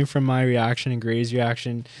 but coming from my reaction and Gray's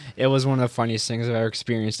reaction, it was one of the funniest things I've ever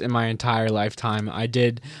experienced in my entire lifetime. I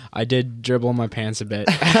did dribble my pants a bit.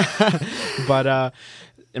 But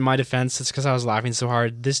in my defense, it's because I was laughing so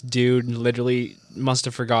hard. This dude literally must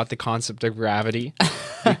have forgot the concept of gravity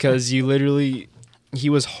because he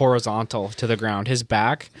was horizontal to the ground. His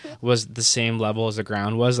back was the same level as the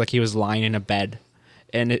ground was, like he was lying in a bed.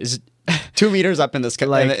 And it's 2 meters up in the sky,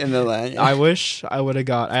 like, in the land. I wish I would have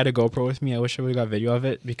I had a GoPro with me. I wish I would have got video of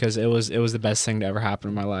it because it was the best thing to ever happen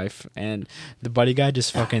in my life. And the buddy guy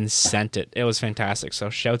just fucking sent it. It was fantastic. So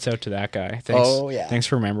shouts out to that guy. Thanks. Oh, yeah. Thanks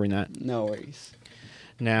for remembering that. No worries.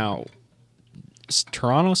 Now,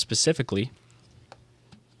 Toronto specifically,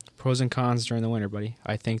 pros and cons during the winter, buddy.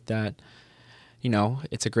 I think that,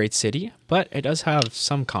 it's a great city, but it does have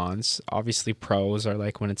some cons. Obviously, pros are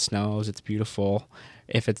like when it snows, it's beautiful.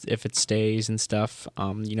 If it stays and stuff,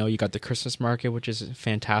 you got the Christmas market, which is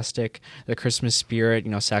fantastic. The Christmas spirit,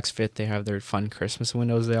 Saks Fifth, they have their fun Christmas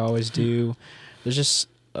windows they always do. There's just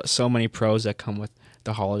so many pros that come with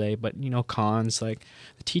the holiday, but cons, like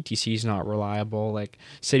the TTC is not reliable. Like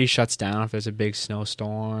city shuts down if there's a big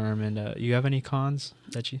snowstorm. And you have any cons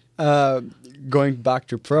that you? Going back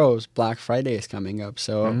to pros, Black Friday is coming up.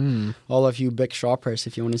 So all of you big shoppers,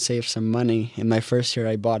 if you want to save some money, in my first year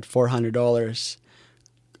I bought $400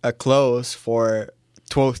 clothes for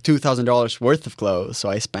 $2,000 worth of clothes. So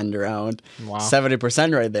I spend around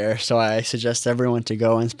 70% right there. So I suggest everyone to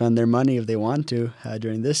go and spend their money if they want to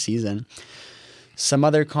during this season. Some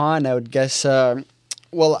other con, I would guess, I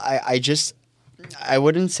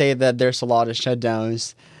wouldn't say that there's a lot of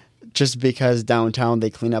shutdowns just because downtown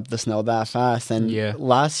they clean up the snow that fast. And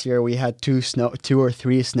last year we had 2 or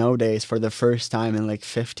 3 snow days for the first time in like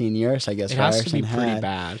 15 years, I guess. It has to be pretty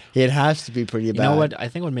bad. It has to be pretty bad. You know what? I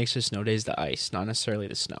think what makes a snow day is the ice, not necessarily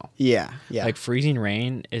the snow. Yeah. Like freezing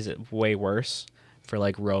rain is way worse for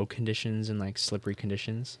like road conditions and like slippery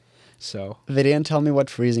conditions. So They didn't tell me what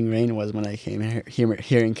freezing rain was when I came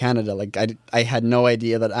here in Canada. Like I had no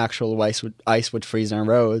idea that actual ice would freeze on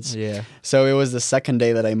roads. yeah, So it was the second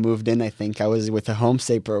day that I moved in. I think I was with a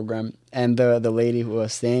homestay program, and the lady who I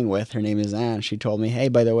was staying with, her name is Anne. She told me, "Hey,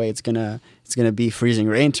 by the way, it's gonna be freezing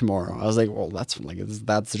rain tomorrow." I was like, "Well,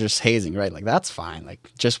 that's just hazing, right? Like that's fine. Like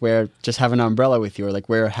just have an umbrella with you, or like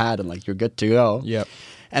wear a hat, and like you're good to go." yep.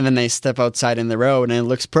 And then they step outside in the road, and it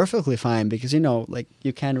looks perfectly fine because like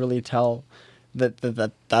you can't really tell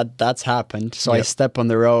that's happened. So I Yep. step on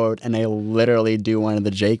the road, and I literally do one of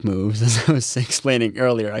the Jake moves, as I was explaining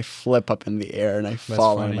earlier. I flip up in the air and I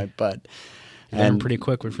fall on funny. my butt. You learned pretty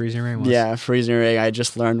quick what freezing rain was. Yeah, freezing rain. I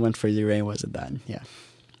just learned when freezing rain was at that. Yeah.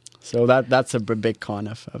 So that's a big con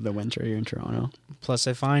of the winter here in Toronto. Plus,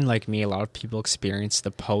 I find, like me, a lot of people experience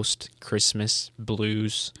the post-Christmas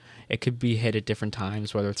blues. It could be hit at different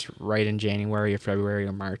times, whether it's right in January or February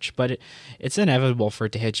or March. But it's inevitable for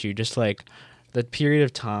it to hit you. Just like the period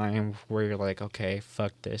of time where you're like, okay,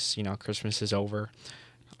 fuck this. Christmas is over.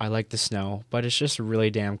 I like the snow, but it's just really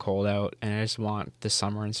damn cold out, and I just want the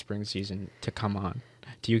summer and spring season to come on.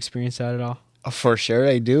 Do you experience that at all? For sure,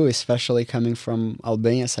 I do, especially coming from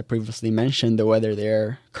Albania. As I previously mentioned, the weather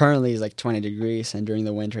there currently is like 20 degrees, and during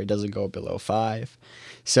the winter, it doesn't go below 5.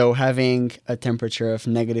 So having a temperature of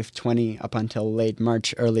negative 20 up until late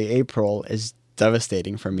March, early April is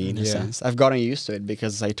devastating for me in a sense. I've gotten used to it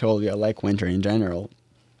because I told you I like winter in general.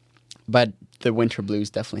 But the winter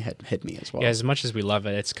blues definitely hit me as well. Yeah, as much as we love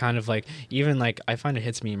it, it's kind of like, even like, I find it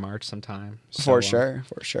hits me in March sometime. So, For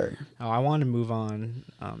sure. I want to move on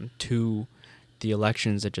to the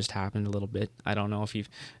elections that just happened a little bit. I don't know if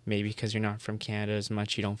maybe because you're not from Canada as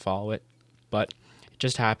much, you don't follow it, but it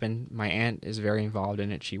just happened. My aunt is very involved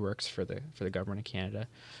in it. She works for the government of Canada,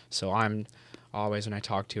 so I'm always, when I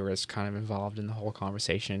talk to her, is kind of involved in the whole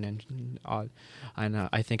conversation, and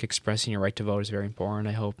I think expressing your right to vote is very important.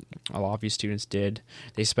 I hope a lot of you students did.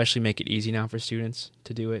 They especially make it easy now for students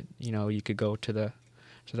to do it. You could go to the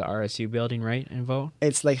RSU building, right, and vote?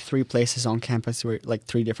 It's like 3 places on campus, like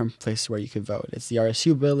 3 different places where you could vote. It's the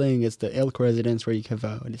RSU building, it's the Ilk residence where you can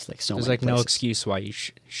vote. It's like so There's many like places. no excuse why you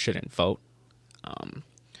shouldn't vote.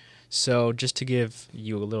 So just to give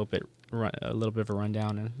you a little bit of a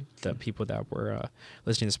rundown and the people that were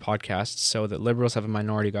listening to this podcast. So the Liberals have a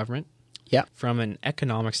minority government. Yeah. From an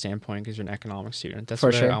economic standpoint, because you're an economics student, that's For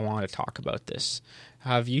what sure. I want to talk about this.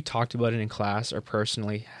 Have you talked about it in class or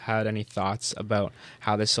personally had any thoughts about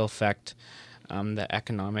how this will affect the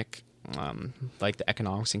economic, like the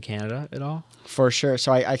economics in Canada at all? For sure.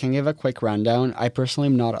 So I can give a quick rundown. I personally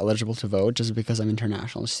am not eligible to vote just because I'm an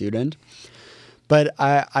international student. But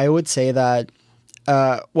I would say that,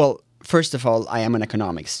 first of all, I am an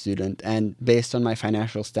economics student, and based on my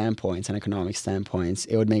financial standpoints and economic standpoints,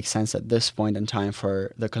 it would make sense at this point in time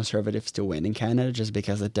for the Conservatives to win in Canada, just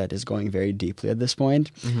because the debt is going very deeply at this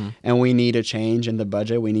point. Mm-hmm. And we need a change in the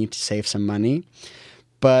budget. We need to save some money.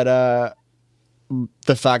 But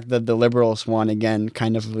the fact that the Liberals won again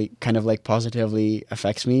kind of like positively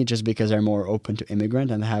affects me, just because they're more open to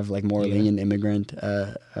immigrant and have like more lenient immigrant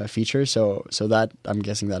features. So that, I'm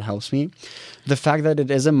guessing, that helps me. The fact that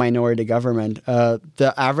it is a minority government,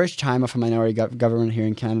 the average time of a minority government here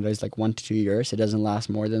in Canada is like 1 to 2 years. It doesn't last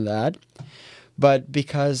more than that. But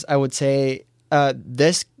because I would say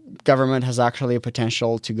this government has actually a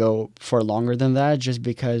potential to go for longer than that, just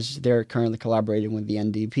because they're currently collaborating with the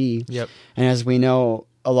NDP. Yep. And as we know,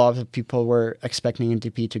 a lot of people were expecting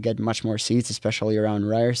NDP to get much more seats, especially around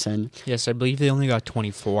Ryerson. Yes, I believe they only got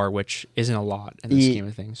 24, which isn't a lot in the scheme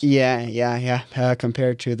of things. Yeah.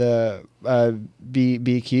 Compared to the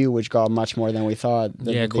BQ, which got much more than we thought.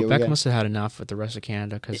 Quebec must have had enough with the rest of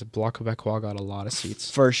Canada, because Bloc Québécois got a lot of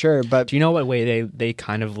seats. For sure, but... Do you know what way they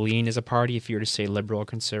kind of lean as a party, if you were to say liberal or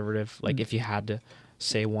conservative? Like, if you had to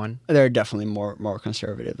say one? They're definitely more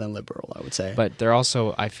conservative than liberal, I would say. But they're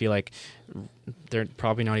also, I feel like, they're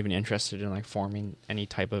probably not even interested in like forming any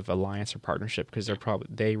type of alliance or partnership, because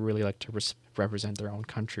they really like to represent their own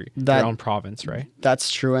country, their own province, right? That's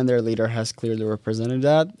true, and their leader has clearly represented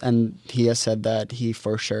that, and he has said that he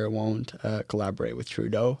for sure won't collaborate with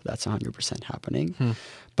Trudeau. That's 100% happening.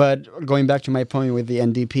 But going back to my point with the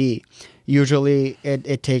NDP, usually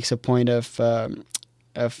it takes a point of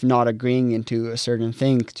not agreeing into a certain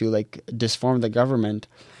thing to like disform the government.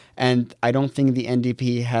 And I don't think the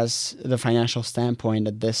NDP has the financial standpoint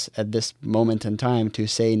at this moment in time to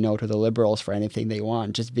say no to the Liberals for anything they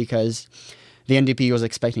want, just because the NDP was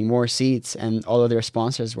expecting more seats and all of their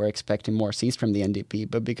sponsors were expecting more seats from the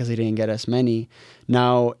NDP, but because they didn't get as many,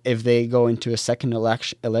 now if they go into a second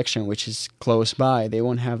election, which is close by, they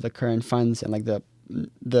won't have the current funds and like the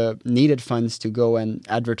the needed funds to go and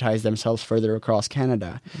advertise themselves further across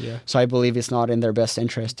Canada. Yeah. So I believe it's not in their best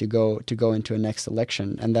interest to go into a next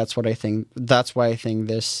election, and that's what I think. That's why I think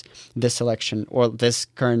this election, or this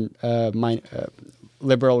current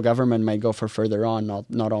Liberal government, might go for further on,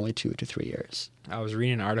 not only 2 to 3 years. I was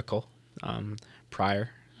reading an article prior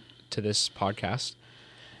to this podcast,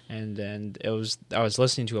 and then I was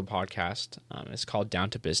listening to a podcast. It's called Down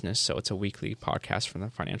to Business, so it's a weekly podcast from the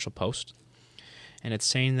Financial Post, and it's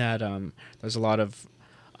saying that there's a lot of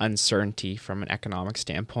uncertainty from an economic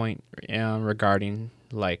standpoint regarding,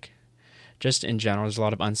 like, just in general, there's a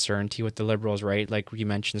lot of uncertainty with the Liberals, right? Like you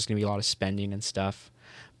mentioned, there's going to be a lot of spending and stuff,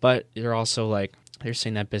 but they're also like, they're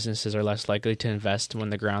saying that businesses are less likely to invest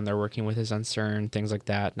when the ground they're working with is uncertain, things like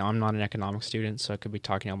that. Now, I'm not an economics student, so I could be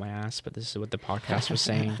talking out my ass, but this is what the podcast was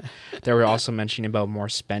saying. They were also mentioning about more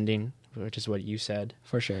spending, which is what you said.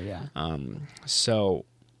 For sure, yeah. So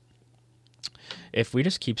if we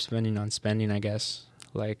just keep spending on spending, I guess,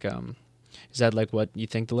 like, is that like what you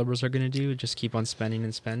think the Liberals are going to do? Just keep on spending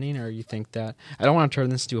and spending? Or you think that... I don't want to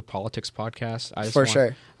turn this into a politics podcast. I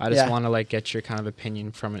just want to like get your kind of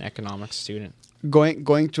opinion from an economics student.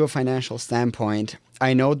 Going to a financial standpoint,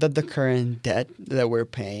 I know that the current debt that we're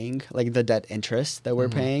paying, like the debt interest that we're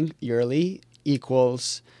paying yearly,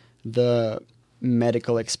 equals the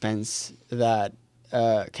medical expense that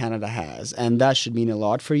Canada has. And that should mean a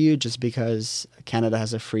lot for you, just because Canada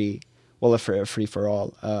has a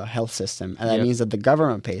free-for-all health system. And that means that the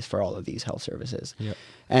government pays for all of these health services. Yep.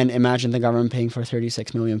 And imagine the government paying for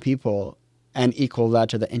 36 million people and equal that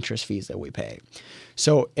to the interest fees that we pay.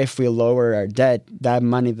 So if we lower our debt, that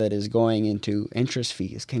money that is going into interest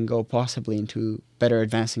fees can go possibly into better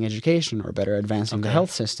advancing education or better advancing the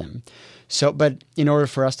health system. So, but in order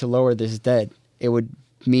for us to lower this debt, it would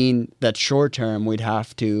mean that short term we'd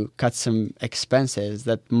have to cut some expenses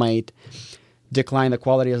that might decline the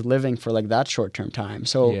quality of living for like that short-term time.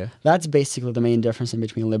 So that's basically the main difference in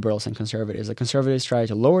between Liberals and Conservatives. The Conservatives try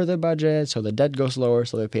to lower the budget, so the debt goes lower,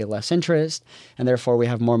 so they pay less interest, and therefore we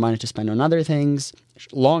have more money to spend on other things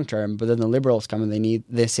long-term. But then the Liberals come and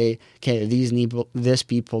they say, okay, these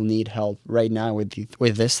people need help right now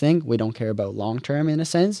with this thing. We don't care about long-term in a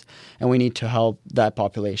sense, and we need to help that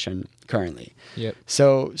population currently. Yep.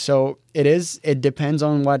 So it depends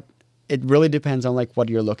on what. It really depends on like what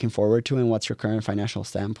you're looking forward to and what's your current financial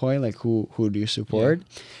standpoint, like who do you support.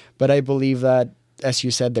 Yeah. But I believe that, as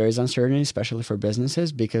you said, there is uncertainty, especially for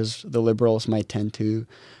businesses, because the Liberals might tend to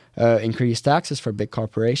increase taxes for big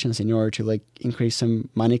corporations in order to like increase some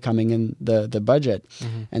money coming in the budget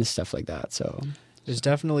and stuff like that. So there's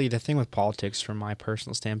definitely the thing with politics, from my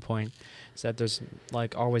personal standpoint, is that there's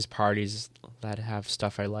like always parties that have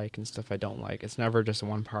stuff I like and stuff I don't like. It's never just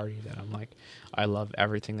one party that I'm like, I love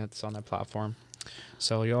everything that's on that platform.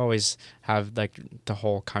 So you always have like the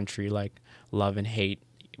whole country like love and hate.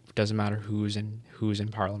 It doesn't matter who's in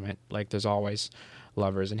parliament. Like there's always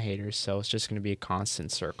lovers and haters. So it's just going to be a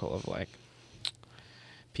constant circle of like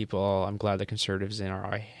people. I'm glad the Conservatives in, or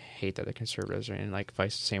I hate that the Conservatives are in, like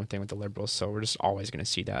vice, same thing with the Liberals. So we're just always going to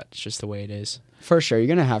see that. It's just the way it is. For sure. You're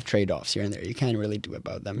going to have trade-offs here and there. You can't really do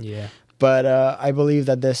about them. Yeah. But I believe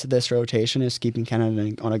that this rotation is keeping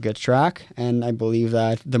Canada on a good track. And I believe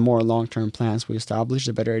that the more long-term plans we establish,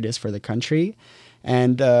 the better it is for the country.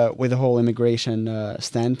 And with the whole immigration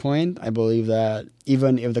standpoint, I believe that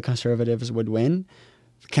even if the Conservatives would win,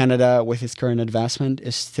 Canada, with its current advancement,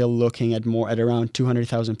 is still looking at around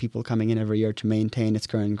 200,000 people coming in every year to maintain its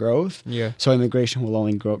current growth. Yeah. So immigration will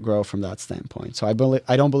only grow from that standpoint. So I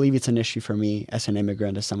don't believe it's an issue for me as an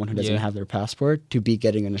immigrant, as someone who doesn't have their passport, to be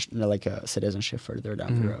getting a citizenship further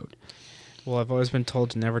down the road. Well, I've always been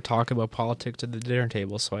told to never talk about politics at the dinner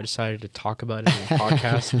table, so I decided to talk about it in a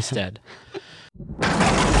podcast instead. So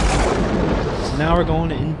now we're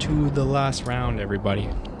going into the last round, everybody.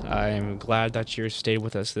 I'm glad that you stayed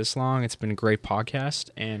with us this long. It's been a great podcast,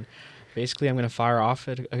 and basically I'm going to fire off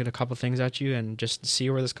at a couple things at you and just see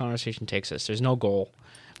where this conversation takes us. There's no goal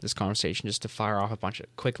of this conversation, just to fire off a bunch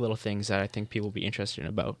of quick little things that I think people will be interested in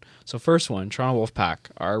about. So first one, Toronto Wolfpack,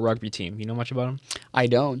 our rugby team. You know much about them? I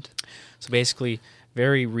don't. So basically,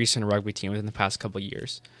 very recent rugby team within the past couple of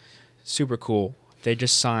years. Super cool. They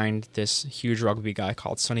just signed this huge rugby guy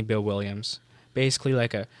called Sonny Bill Williams. Basically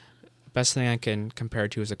like best thing I can compare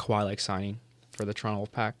it to is a Kawhi-like signing for the Toronto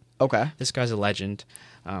Wolfpack. Okay. This guy's a legend.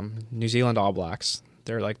 New Zealand All Blacks.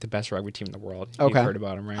 They're like the best rugby team in the world. Okay. You've heard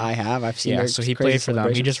about them, right? I have. I've seen. Yeah. So he played for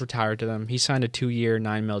them. He just retired to them. He signed a 2-year,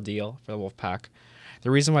 $9 million deal for the Wolfpack.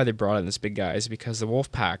 The reason why they brought in this big guy is because the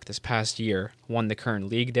Wolfpack this past year won the current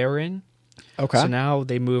league they were in. Okay. So now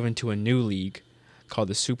they move into a new league called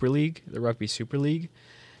the Super League, the Rugby Super League,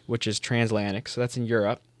 which is transatlantic. So that's in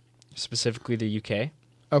Europe, specifically the UK.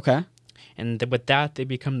 Okay. And with that, they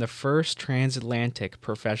become the first transatlantic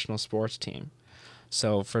professional sports team.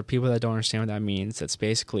 So for people that don't understand what that means, it's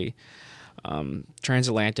basically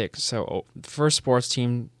transatlantic. So the first sports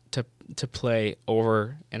team to play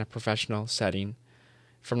over in a professional setting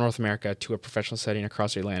from North America to a professional setting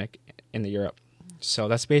across the Atlantic in the Europe. So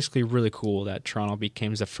that's basically really cool that Toronto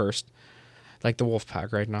became the first, like the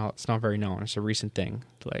Wolfpack right now. It's not very known. It's a recent thing.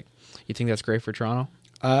 Like, you think that's great for Toronto?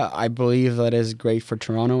 I believe that is great for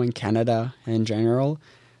Toronto and Canada in general.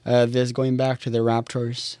 This going back to the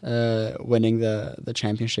Raptors winning the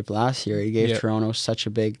championship last year, it gave Toronto such a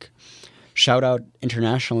big shout out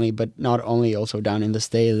internationally, but not only also down in the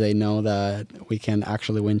States. They know that we can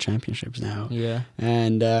actually win championships now. Yeah.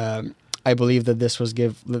 And I believe that this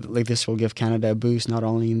will give Canada a boost, not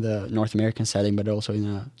only in the North American setting, but also in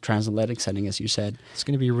a transatlantic setting, as you said. It's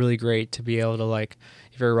going to be really great to be able to, like,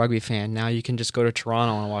 if you're a rugby fan, now you can just go to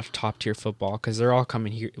Toronto and watch top-tier football because they're all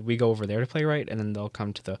coming here. We go over there to play, right? And then they'll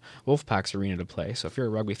come to the Wolfpack's arena to play. So if you're a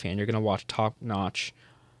rugby fan, you're going to watch top-notch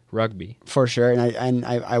rugby. For sure. And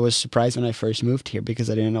I was surprised when I first moved here because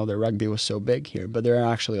I didn't know that rugby was so big here. But there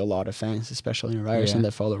are actually a lot of fans, especially in Ryerson,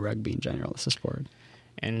 that follow rugby in general as a sport.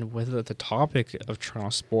 And with the topic of Toronto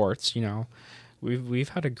sports, you know, we've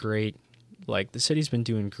had a great, like, the city's been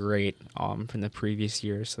doing great from the previous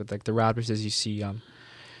years. So, like, the Raptors, as you see,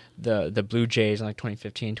 the Blue Jays in like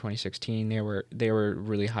 2015, 2016, they were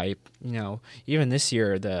really hype. You know, even this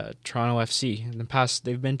year, the Toronto FC in the past,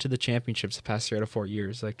 they've been to the championships the past 3 out of 4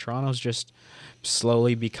 years. Like, Toronto's just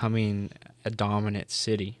slowly becoming a dominant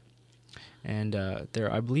city, and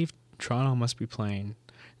I believe Toronto must be playing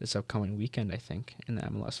this upcoming weekend, I think, in the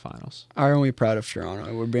MLS finals. Aren't we proud of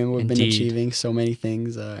Toronto? We've been achieving so many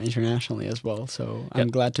things internationally as well, so I'm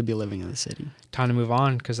glad to be living in the city. Time to move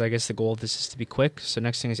on, because I guess the goal of this is to be quick. So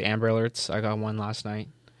next thing is Amber Alerts. I got one last night.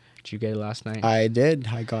 Did you get it last night? I did.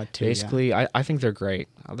 I got two. Basically, I think they're great.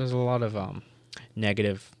 There's a lot of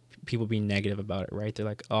negative, people being negative about it, right? They're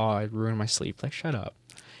like, oh, I ruined my sleep. Like, shut up.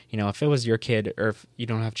 You know, if it was your kid, or if you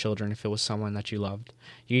don't have children, if it was someone that you loved,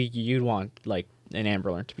 you'd want, like, an Amber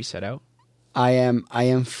Alert to be set out. I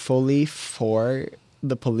am fully for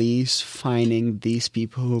the police finding these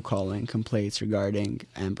people who call in complaints regarding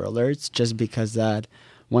Amber Alerts, just because that,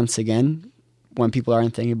 once again, when people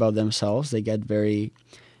aren't thinking about themselves, they get very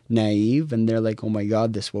naive and they're like, oh my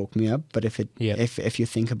God, this woke me up. But if you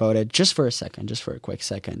think about it just for a quick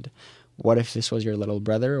second, what if this was your little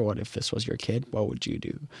brother, or what if this was your kid? What would you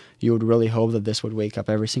do? You would really hope that this would wake up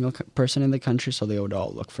every single person in the country, so they would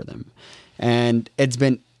all look for them. And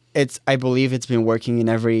I believe it's been working in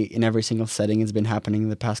every single setting. It's been happening in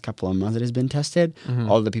the past couple of months. It has been tested.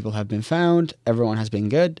 Mm-hmm. All the people have been found. Everyone has been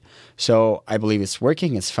good. So I believe it's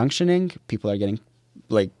working. It's functioning. People are getting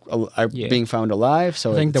being found alive.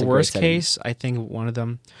 So I think the worst case, I think one of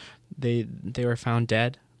them, they were found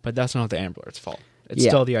dead, but that's not the Amber Alert's fault. It's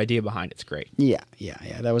still the idea behind it's great. Yeah.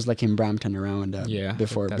 That was like in Brampton around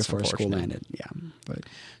before school ended. Yeah. But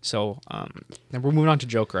so then we're moving on to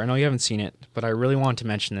Joker. I know you haven't seen it, but I really wanted to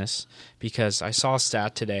mention this because I saw a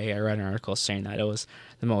stat today. I read an article saying that it was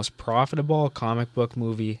the most profitable comic book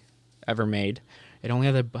movie ever made. It only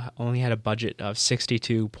had a budget of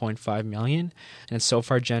 $62.5 million, and it's so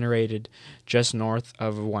far generated just north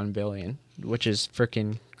of $1 billion, which is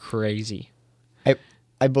freaking crazy.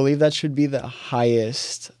 I believe that should be the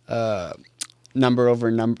highest number over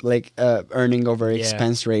earning over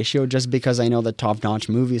expense ratio, just because I know that top-notch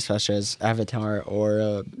movies such as Avatar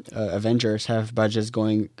or Avengers have budgets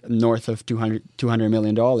going north of $200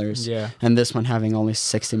 million. Yeah. And this one having only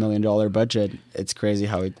 $60 million budget, it's crazy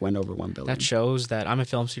how it went over $1 billion. That shows that I'm a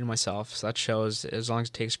film student myself, so that shows as long as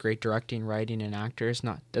it takes great directing, writing, and actors,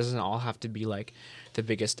 doesn't all have to be like the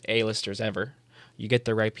biggest A-listers ever. You get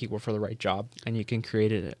the right people for the right job, and you can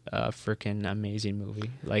create a freaking amazing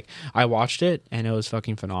movie. Like, I watched it, and it was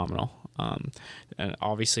fucking phenomenal. And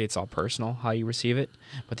obviously, it's all personal how you receive it,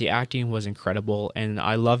 but the acting was incredible, and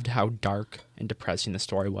I loved how dark and depressing the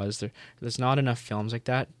story was. There's not enough films like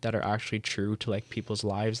that are actually true to like people's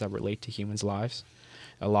lives, that relate to humans' lives.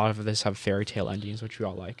 A lot of this have fairy tale endings, which we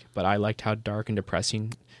all like, but I liked how dark and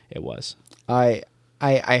depressing it was.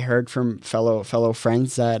 I heard from fellow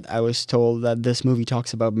friends that I was told that this movie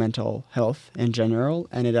talks about mental health in general,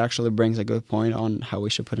 and it actually brings a good point on how we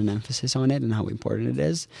should put an emphasis on it and how important it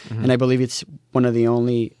is. Mm-hmm. And I believe it's one of the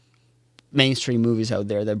only mainstream movies out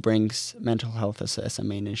there that brings mental health as a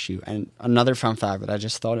main issue. And another fun fact that I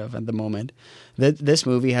just thought of at the moment, that this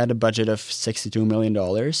movie had a budget of $62 million.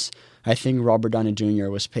 I think Robert Downey Jr.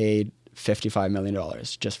 was paid $55 million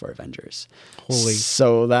just for Avengers. Holy.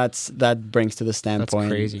 So that brings to the standpoint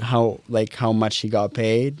crazy. how much he got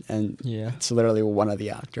paid, and Yeah. it's literally one of the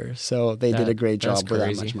actors. So they did a great that's job with that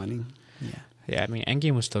crazy. much money. Yeah. Yeah, I mean,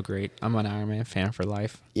 Endgame was still great. I'm an Iron Man fan for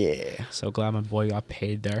life. Yeah. So glad my boy got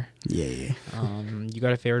paid there. Yeah. You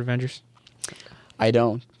got a favorite Avengers? I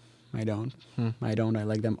don't. I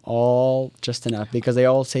like them all just enough because they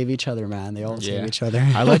all save each other, man. They all save each other.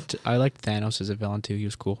 I liked Thanos as a villain too. He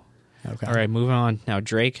was cool. Okay. All right, moving on. Now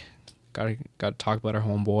Drake, got to talk about our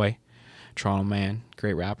homeboy, Toronto man,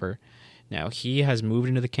 great rapper. Now he has moved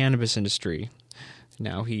into the cannabis industry.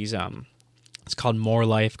 Now he's it's called More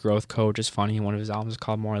Life Growth Coach. It's funny. One of his albums is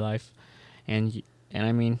called More Life, and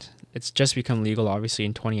I mean it's just become legal obviously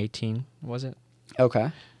in 2018. Was it?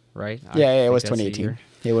 Okay. Right. Yeah, it was think that's the 2018. year.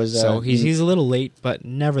 It was. So he's a little late, but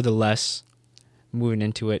nevertheless, moving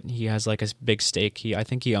into it, he has like a big stake. I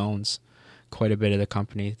think he owns quite a bit of the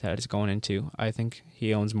company that it's going into. I think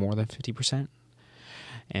he owns more than 50%.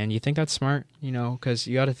 And you think that's smart, because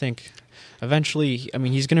you got to think, eventually, I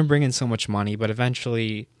mean, he's going to bring in so much money, but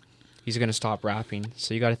eventually he's going to stop rapping.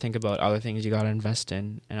 So you got to think about other things you got to invest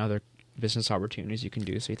in and other business opportunities you can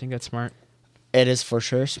do. So you think that's smart? It is for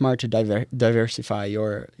sure smart to diversify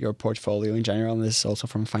your portfolio in general, and this is also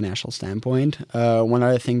from a financial standpoint. One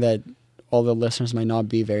other thing that all the listeners might not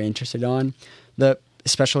be very interested on,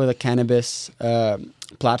 especially the cannabis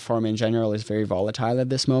platform in general is very volatile at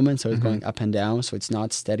this moment, so it's going up and down, so it's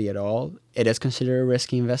not steady at all. It is considered a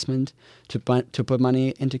risky investment to put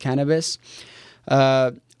money into cannabis.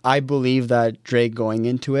 I believe that Drake going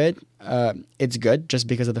into it, it's good just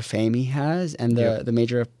because of the fame he has and the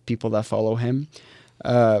major people that follow him.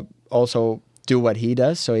 Also do what he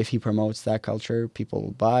does. So if he promotes that culture, people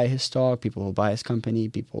will buy his stock, people will buy his company,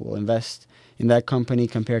 people will invest in that company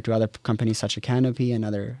compared to other companies such as Canopy and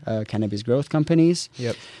other cannabis growth companies.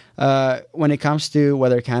 Yep. When it comes to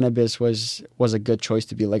whether cannabis was a good choice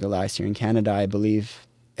to be legalized here in Canada, I believe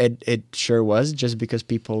it sure was, just because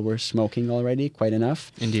people were smoking already quite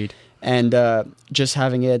enough. Indeed. And just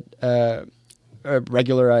having it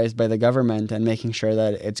regularized by the government and making sure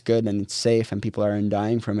that it's good and it's safe and people aren't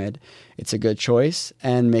dying from it, it's a good choice.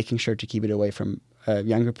 And making sure to keep it away from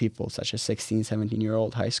younger people, such as 16,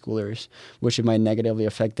 17-year-old high schoolers, which it might negatively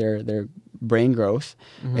affect their brain growth.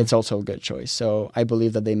 It's also a good choice. So I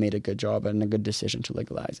believe that they made a good job and a good decision to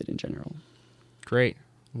legalize it in general. Great.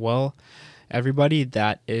 Well, everybody,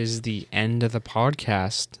 that is the end of the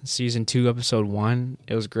podcast. Season 2, episode 1.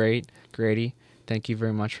 It was great. Grady, thank you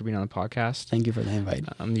very much for being on the podcast. Thank you for the invite.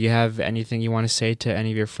 Do you have anything you want to say to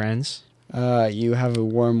any of your friends? You have a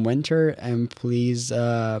warm winter, and please,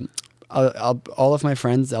 all of my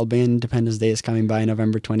friends, Albanian Independence Day is coming by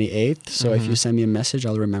November 28th. So if you send me a message,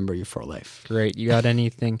 I'll remember you for life. Great. You got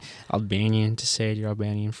anything Albanian to say to your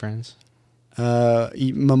Albanian friends?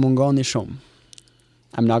 Mamungani shum.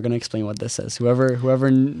 I'm not going to explain what this is. Whoever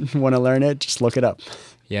want to learn it, just look it up.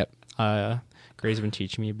 Yep. Grady's been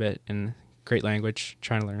teaching me a bit in great language.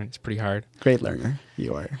 Trying to learn it. It's pretty hard. Great learner.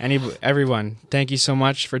 You are. Everyone, thank you so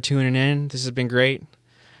much for tuning in. This has been great.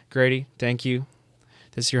 Grady, thank you.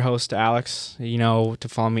 This is your host, Alex. To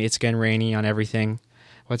follow me, it's again Ranney on everything.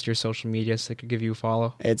 What's your social media so I could give you a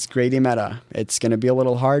follow? It's Grady Meta. It's going to be a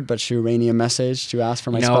little hard, but shoot Ranney a message to ask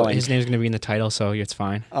for my spelling. His name's going to be in the title, so it's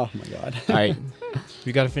fine. Oh, my God. All right.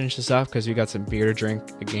 We got to finish this up because we got some beer to drink,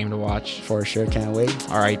 a game to watch. For sure. Can't wait.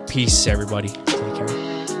 All right. Peace, everybody. Take care.